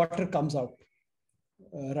 water comes out,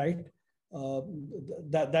 right?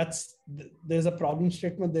 There's a problem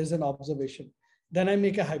statement, there's an observation. Then I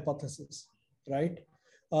make a hypothesis, right?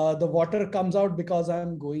 The water comes out because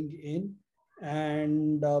I'm going in,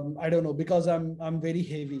 and I don't know, because I'm very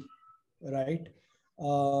heavy, right?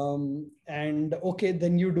 And okay,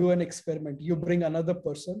 then you do an experiment. You bring another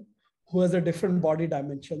person who has a different body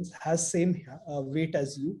dimensions, has same weight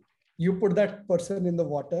as you. You put that person in the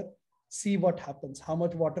water, see what happens, how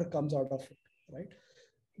much water comes out of it, right?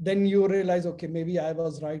 Then you realize, okay, maybe I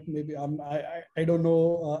was right. Maybe I don't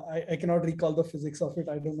know. I cannot recall the physics of it.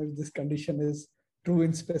 I don't know if this condition is true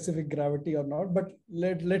in specific gravity or not, but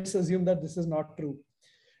let's assume that this is not true.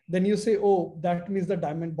 Then you say, oh, that means the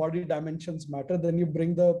body dimensions matter. Then you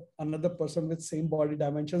bring another person with same body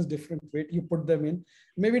dimensions, different weight, you put them in.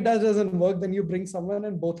 Maybe that doesn't work. Then you bring someone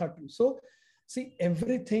and both are true. So see,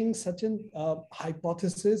 everything, such an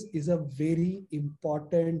hypothesis is a very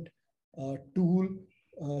important tool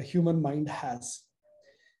human mind has.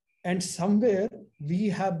 And somewhere we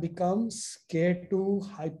have become scared to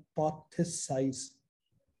hypothesize,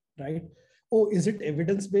 right? Oh, is it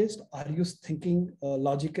evidence-based? Are you thinking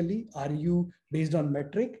logically? Are you based on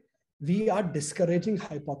metric? We are discouraging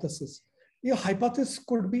hypothesis. Your hypothesis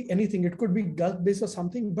could be anything. It could be gut-based or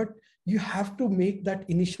something, but you have to make that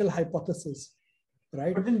initial hypothesis,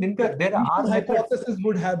 right? But then Dinkar, there are hypothesis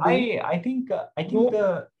would have been. I think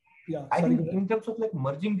in terms of like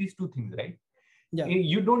merging these two things, right? Yeah.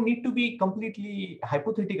 You don't need to be completely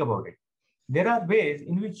hypothetical about it. There are ways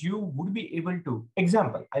in which you would be able to.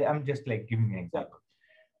 Example, I'm just like giving an example.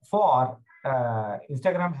 For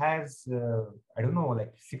Instagram has, I don't know,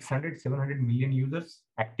 like 600, 700 million users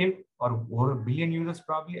active, or over 1 billion users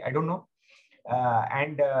probably, I don't know.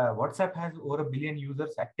 And WhatsApp has over 1 billion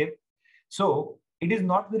users active. So it is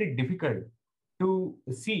not very difficult to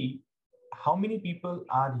see how many people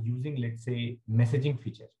are using, let's say, messaging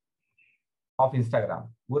feature of Instagram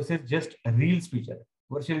versus just Reels feature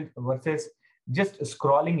versus just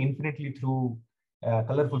scrolling infinitely through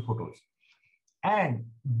colorful photos, and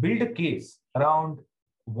build a case around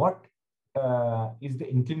what is the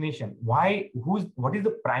inclination, what is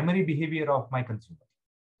the primary behavior of my consumer.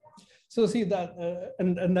 So see that,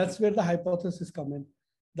 and that's where the hypothesis come in.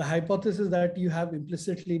 The hypothesis that you have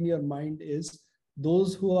implicitly in your mind is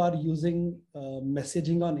those who are using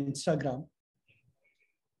messaging on Instagram,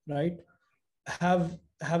 right,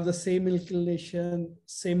 have the same inclination,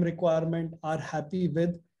 same requirement, are happy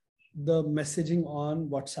with the messaging on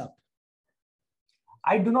WhatsApp.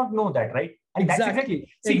 I do not know that, right? And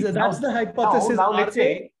exactly. See, that's the hypothesis. Now let's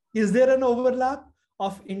say, is there an overlap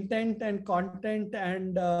of intent and content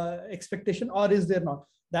and expectation, or is there not?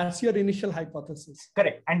 That's your initial hypothesis.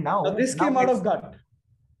 Correct. And now this came out of gut.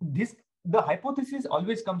 The hypothesis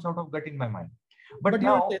always comes out of gut in my mind. But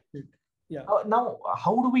now, now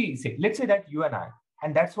how do we say? Let's say that you and I,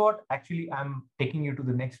 and that's what actually I'm taking you to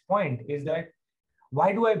the next point, is that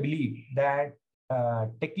why do I believe that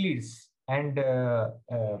tech leads and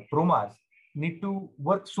promas need to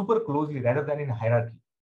work super closely rather than in hierarchy?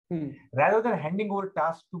 Rather than handing over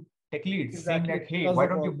tasks to tech leads, saying that, hey, why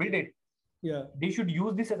don't you build it? They should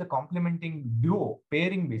use this as a complementing duo,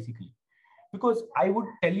 pairing basically. Because I would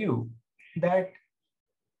tell you that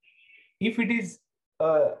if it is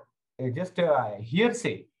just a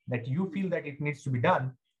hearsay that you feel that it needs to be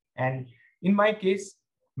done, and in my case,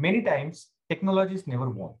 many times technologists never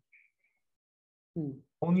won.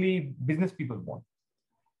 Only business people won.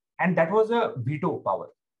 And that was a veto power.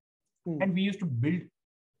 And we used to build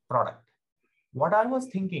product. What I was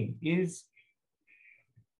thinking is,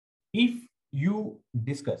 if you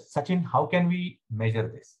discuss, Sachin, how can we measure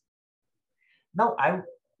this? Now,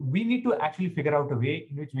 we need to actually figure out a way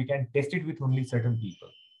in which we can test it with only certain people.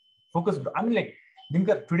 I mean, like,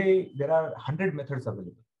 Dinkar, today there are 100 methods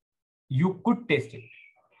available. You could test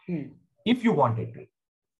it if you wanted to,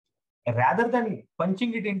 rather than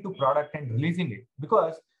punching it into product and releasing it.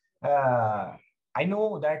 Because I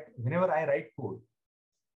know that whenever I write code,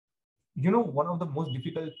 one of the most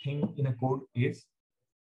difficult things in a code is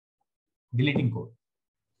deleting code.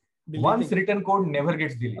 Once written code never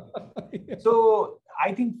gets deleted. So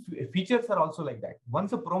I think features are also like that.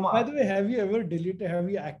 Once a proma. By the way, have you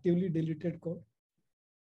actively deleted code?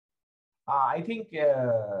 I think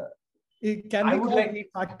can we call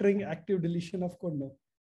refactoring active deletion of code? No.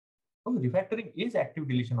 Oh, refactoring is active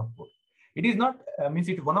deletion of code. It is not, means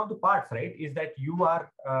it's one of the parts, right? Is that you are,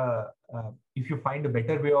 if you find a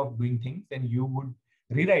better way of doing things, then you would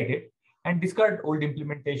rewrite it and discard old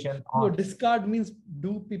implementation. No, discard means,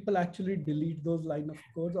 do people actually delete those line of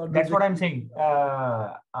codes? Or that's what I'm saying.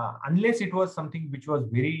 Unless it was something which was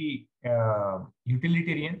very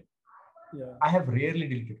utilitarian, I have rarely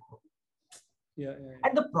deleted code.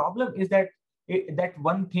 And the problem is that that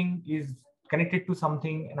one thing is connected to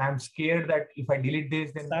something, and I'm scared that if I delete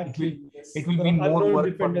this, then it will mean more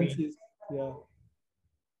work for me.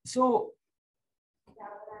 So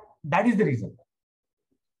that is the reason.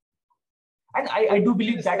 And I do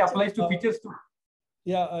believe that applies to features too.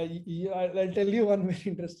 I'll tell you one very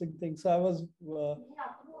interesting thing. So I was,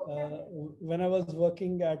 when I was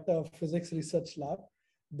working at a physics research lab,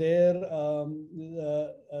 there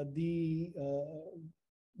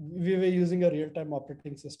we were using a real-time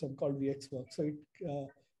operating system called VxWorks. So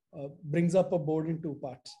it brings up a board in two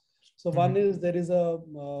parts. So one is, there is a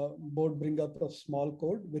board bring up of small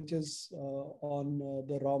code, which is on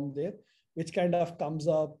the ROM there, which kind of comes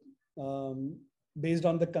up based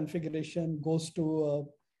on the configuration, goes to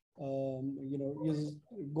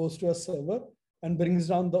goes to a server and brings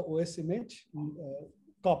down the OS image,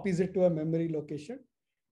 copies it to a memory location,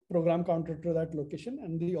 program counter to that location,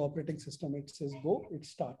 and the operating system, it says go, it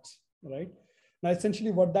starts, right? Now,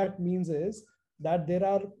 essentially what that means is that there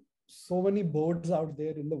are so many boards out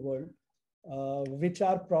there in the world, which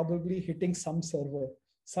are probably hitting some server.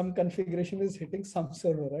 Some configuration is hitting some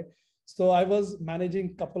server, right? So I was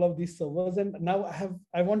managing a couple of these servers, and now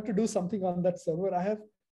I want to do something on that server. I have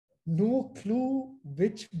no clue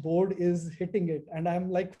which board is hitting it, and I'm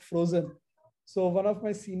like frozen. So one of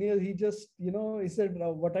my seniors, he just, he said,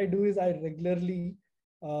 what I do is I regularly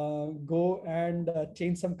go and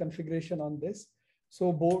change some configuration on this.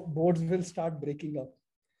 So boards will start breaking up.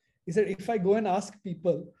 He said, if I go and ask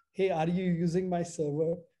people, hey, are you using my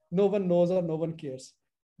server? No one knows or no one cares.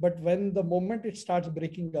 But when the moment it starts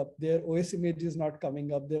breaking up, their OS image is not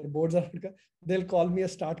coming up, their boards are, they'll call me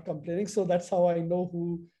and start complaining. So that's how I know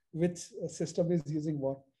which system is using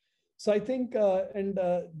what. So I think,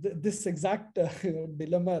 this exact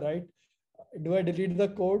dilemma, right? Do I delete the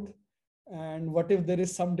code? And what if there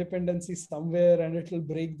is some dependency somewhere and it will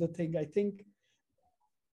break the thing? I think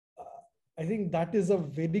that is a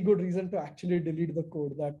very good reason to actually delete the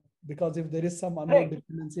code, that because if there is some unknown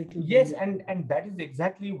dependency, it will and that is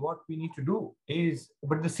exactly what we need to do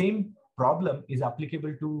but the same problem is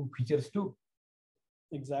applicable to features too.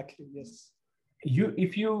 Exactly, yes.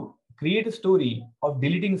 If you create a story of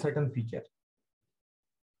deleting a certain feature,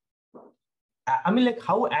 I mean, like,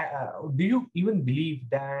 how do you even believe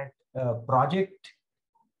that project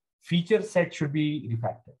feature set should be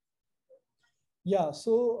refactored? Yeah.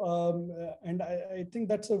 So, and I think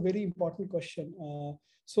that's a very important question.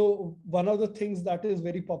 So one of the things that is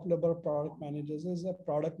very popular about product managers is that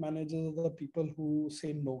product managers are the people who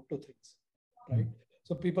say no to things, right?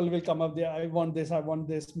 So people will come up there, I want this, I want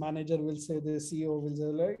this. Manager will say this, CEO will say,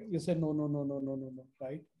 like, you say no, no, no, no, no, no, no,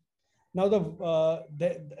 right? Now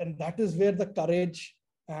and that is where the courage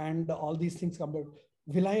and all these things come out.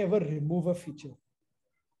 Will I ever remove a feature?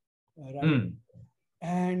 Right?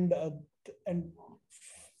 And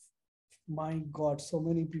my God, so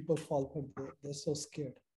many people fall for it. They're so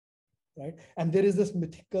scared, right? And there is this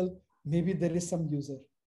mythical, maybe there is some user.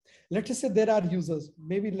 Let us say there are users.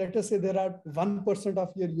 Maybe let us say there are 1%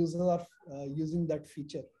 of your users are using that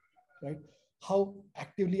feature, right? How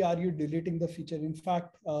actively are you deleting the feature? In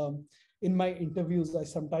fact, in my interviews,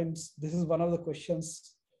 this is one of the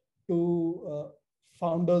questions to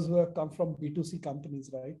founders who have come from B2C companies,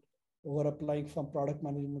 right? Who are applying from product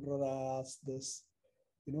management, or I ask this,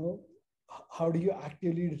 how do you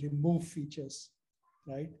actively remove features,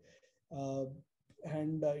 right? Uh,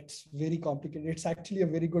 and it's very complicated. It's actually a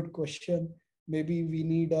very good question. Maybe we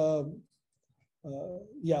need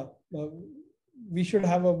we should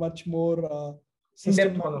have a much more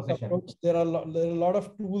systematic approach. There are a lot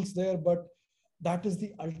of tools there, but that is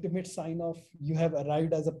the ultimate sign of you have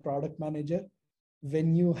arrived as a product manager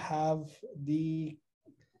when you have the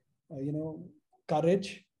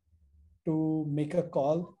courage to make a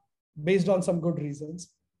call based on some good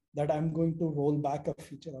reasons that I'm going to roll back a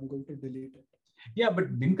feature, I'm going to delete it. Yeah,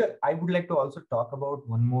 but Dinkar, I would like to also talk about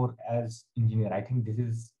one more as engineer. I think this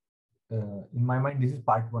is, in my mind, this is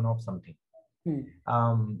part one of something.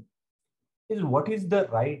 Is what is the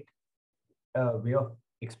right way of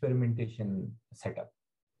experimentation setup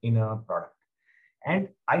in a product? And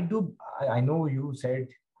I know you said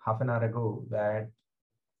half an hour ago that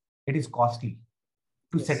it is costly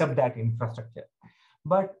to set up that infrastructure.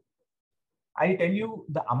 But I tell you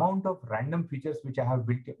the amount of random features which I have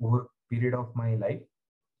built over a period of my life,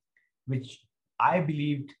 which I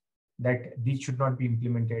believed that these should not be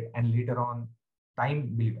implemented, and later on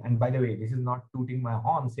time believed. And by the way, this is not tooting my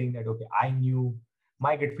horn saying that, okay, I knew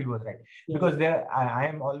my gut feel was right. Yeah. Because I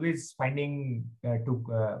am always finding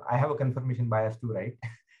I have a confirmation bias too, right?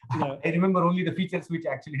 Yeah. I remember only the features which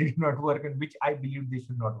actually did not work and which I believe they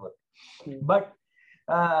should not work. Yeah. But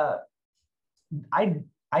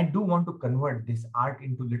I do want to convert this art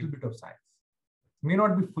into a little bit of science. May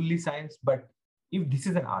not be fully science, but if this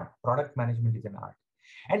is an art, product management is an art.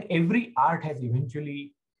 And every art has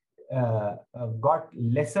eventually got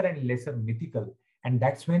lesser and lesser mythical, and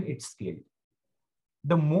that's when it's scaled.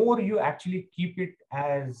 The more you actually keep it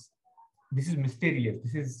as, this is mysterious,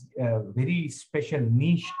 this is a very special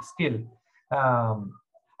niche skill.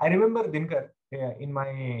 I remember, Dinkar, in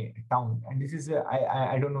my town, and this is,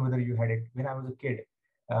 I don't know whether you had it, when I was a kid,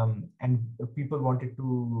 and people wanted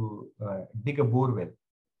to dig a bore well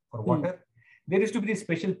for water. There used to be these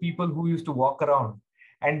special people who used to walk around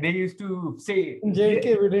and they used to say, in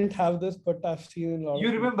JK, we didn't have this, but I've seen a lot.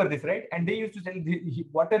 You remember this, right? And they used to tell,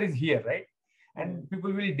 water is here, right? And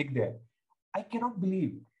people will dig there. I cannot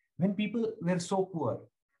believe when people were so poor,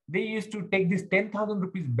 they used to take this 10,000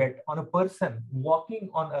 rupees bet on a person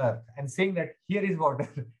walking on earth and saying that here is water,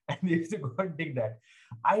 and they used to go and dig that.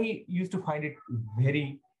 I used to find it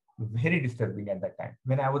very, very disturbing at that time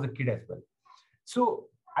when I was a kid as well. So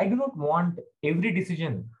I do not want every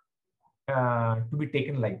decision to be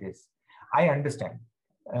taken like this. I understand.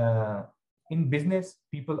 In business,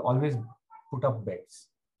 people always put up bets.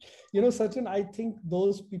 Sachin, I think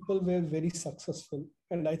those people were very successful.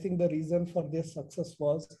 And I think the reason for their success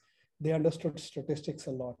was they understood statistics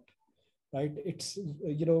a lot, right? It's,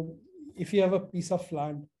 if you have a piece of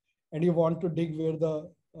land and you want to dig where the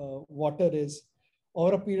water is,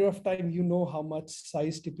 over a period of time, how much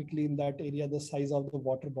size typically in that area, the size of the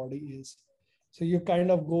water body is. So you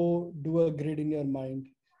kind of go do a grid in your mind,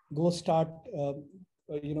 go start,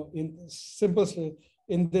 in simple,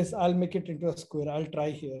 in this, I'll make it into a square. I'll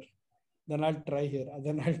try here. Then I'll try here.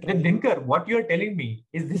 Then I'll try. Dinkar, what you're telling me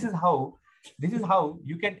is this is how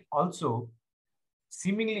you can also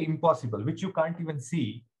seemingly impossible, which you can't even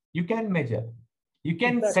see, you can measure. You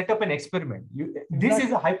can set up an experiment. This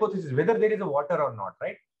is a hypothesis, whether there is a water or not,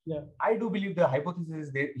 right? Yeah. I do believe the hypothesis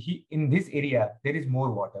is that in this area, there is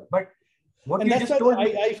more water. But what and you just told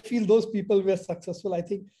me, I feel those people were successful. I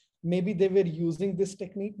think maybe they were using this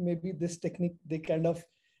technique. Maybe this technique, they kind of...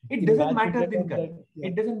 It doesn't matter, Dinkar. Yeah.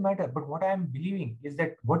 It doesn't matter. But what I am believing is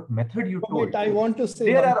that what method you told. Wait, I want to say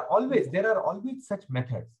there are always such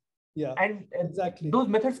methods. Yeah. And exactly. Those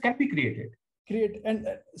methods can be created.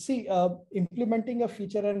 See, implementing a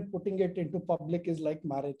feature and putting it into public is like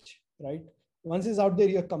marriage, right? Once it's out there,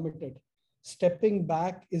 you're committed. Stepping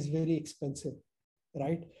back is very expensive,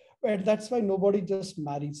 right? And that's why nobody just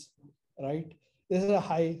marries, right? This is a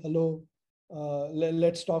hi, hello,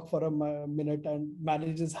 let's talk for a minute. And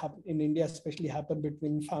marriages happen in India, especially happen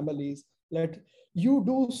between families. You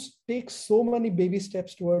do take so many baby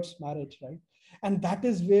steps towards marriage, right? And that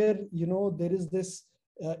is where, there is this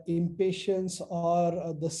impatience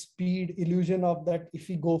or the speed illusion of that. If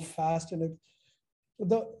we go fast, and if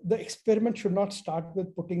the experiment should not start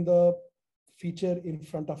with putting the feature in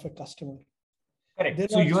front of a customer. Correct. There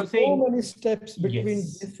so are you're so saying many steps between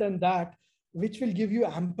yes. this and that, which will give you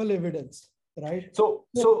ample evidence, right? So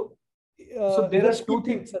there are two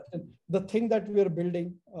things. The thing that we are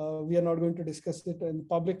building, we are not going to discuss it in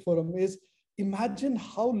public forum, is imagine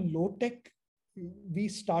how low tech we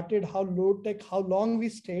started, how low tech, how long we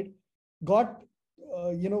stayed, got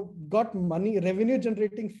money, revenue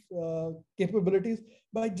generating capabilities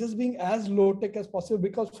by just being as low tech as possible.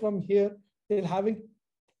 Because from here till having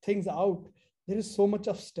things out, there is so much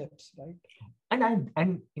of steps, right?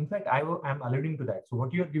 And in fact, I'm alluding to that. So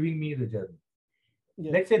what you're giving me is a journey.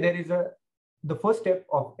 Yeah. Let's say the first step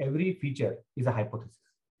of every feature is a hypothesis.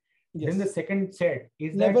 Yes. Then the second set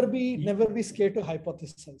is never be scared to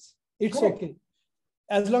hypothesize. It's correct. Okay.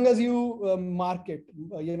 As long as you mark it,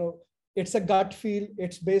 it's a gut feel,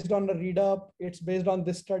 it's based on a read up, it's based on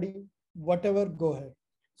this study, whatever, go ahead.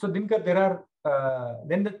 So Dinkar, there are,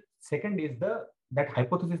 then the second is that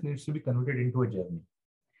hypothesis needs to be converted into a journey.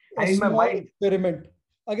 And in my mind, experiment,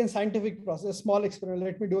 again, scientific process, small experiment,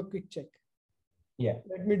 let me do a quick check. Yeah.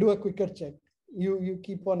 Let me do a quicker check. You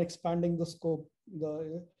keep on expanding the scope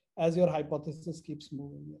as your hypothesis keeps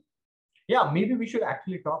moving. Yeah, maybe we should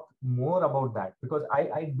actually talk more about that, because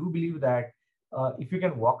I do believe that if you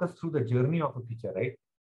can walk us through the journey of a feature, right?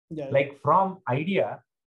 Yeah. Like from idea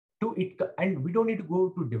to it, and we don't need to go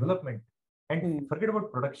to development and forget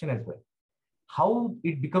about production as well. How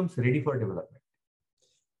it becomes ready for development.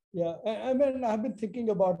 Yeah, I mean, I've been thinking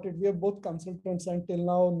about it. We are both consultants, and till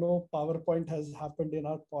now, no PowerPoint has happened in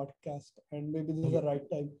our podcast, and maybe this is the right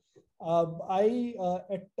time.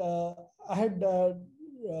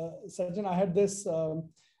 Sajjan, I had this.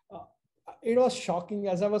 It was shocking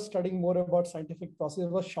as I was studying more about scientific process.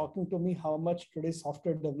 It was shocking to me how much today's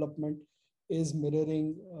software development is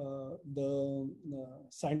mirroring the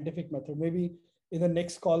scientific method. Maybe in the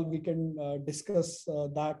next call we can discuss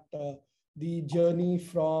that. The journey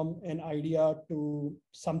from an idea to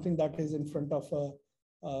something that is in front of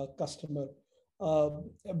a customer.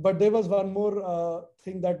 But there was one more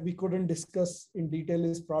thing that we couldn't discuss in detail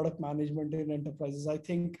is product management in enterprises. I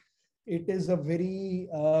think it is a very,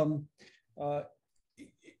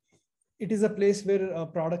 it is a place where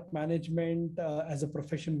product management as a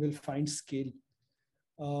profession will find scale.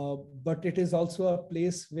 But it is also a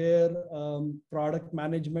place where product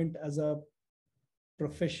management as a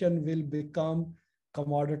profession will become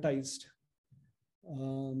commoditized.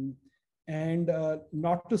 And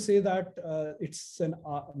not to say that it's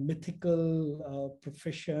a mythical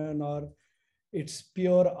profession or it's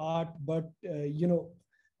pure art, but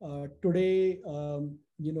today,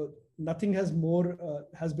 nothing has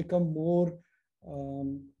become more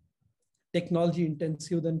technology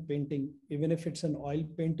intensive than painting, even if it's an oil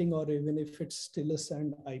painting or even if it's stylus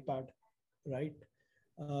and iPad, right?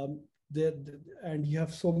 And you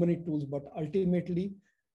have so many tools, but ultimately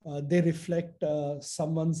they reflect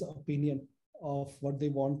someone's opinion of what they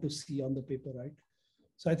want to see on the paper, right?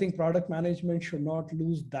 So I think product management should not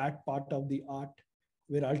lose that part of the art,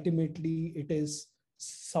 where ultimately it is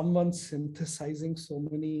someone synthesizing so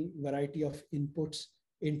many variety of inputs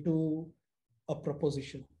into a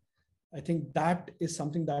proposition. I think that is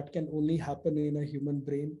something that can only happen in a human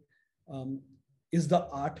brain, is the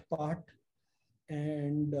art part.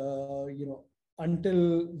 And,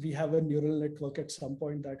 until we have a neural network at some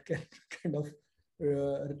point that can kind of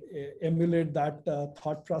emulate that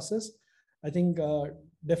thought process, I think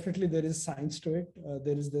definitely there is science to it.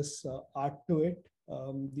 There is this art to it,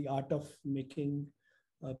 the art of making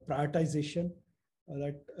prioritization.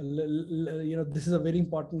 This is a very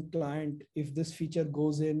important client. If this feature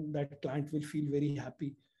goes in, that client will feel very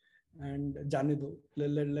happy. And Jane do,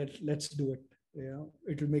 let's do it.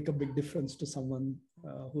 It will make a big difference to someone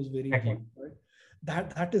who's very important, right?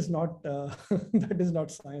 That is not that is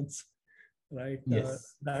not science, right?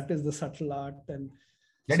 Yes. That is the subtle art, and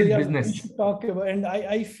that is business. We should talk about, and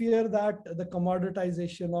I fear that the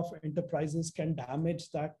commoditization of enterprises can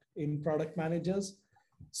damage that in product managers.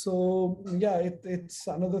 So yeah, it's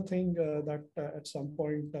another thing that at some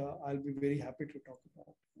point I'll be very happy to talk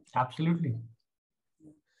about. Absolutely.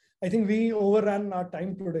 I think we overran our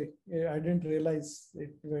time today. I didn't realize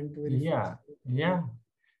it went very fast. Yeah.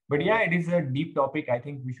 But yeah, it is a deep topic. I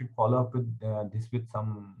think we should follow up with this with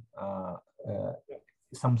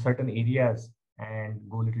some certain areas and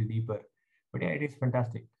go a little deeper. But yeah, it is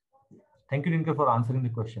fantastic. Thank you, Dinkar, for answering the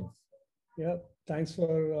questions. Yeah, thanks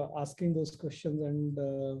for asking those questions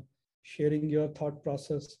and sharing your thought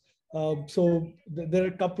process. So there are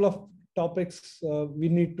a couple of topics we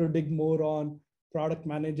need to dig more on. Product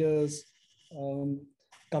managers,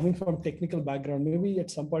 coming from technical background. Maybe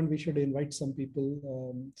at some point we should invite some people.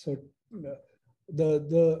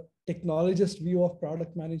 The technologist view of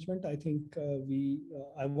product management, I think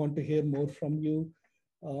I want to hear more from you.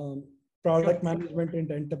 Product management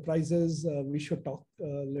in enterprises, we should talk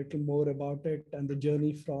a little more about it, and the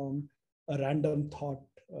journey from a random thought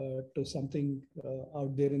to something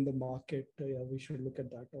out there in the market. Yeah, we should look at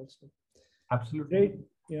that also. Absolutely. Great.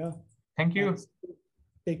 Yeah. Thank you. Thanks.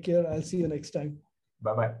 Take care. I'll see you next time.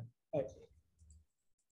 Bye-bye. Bye.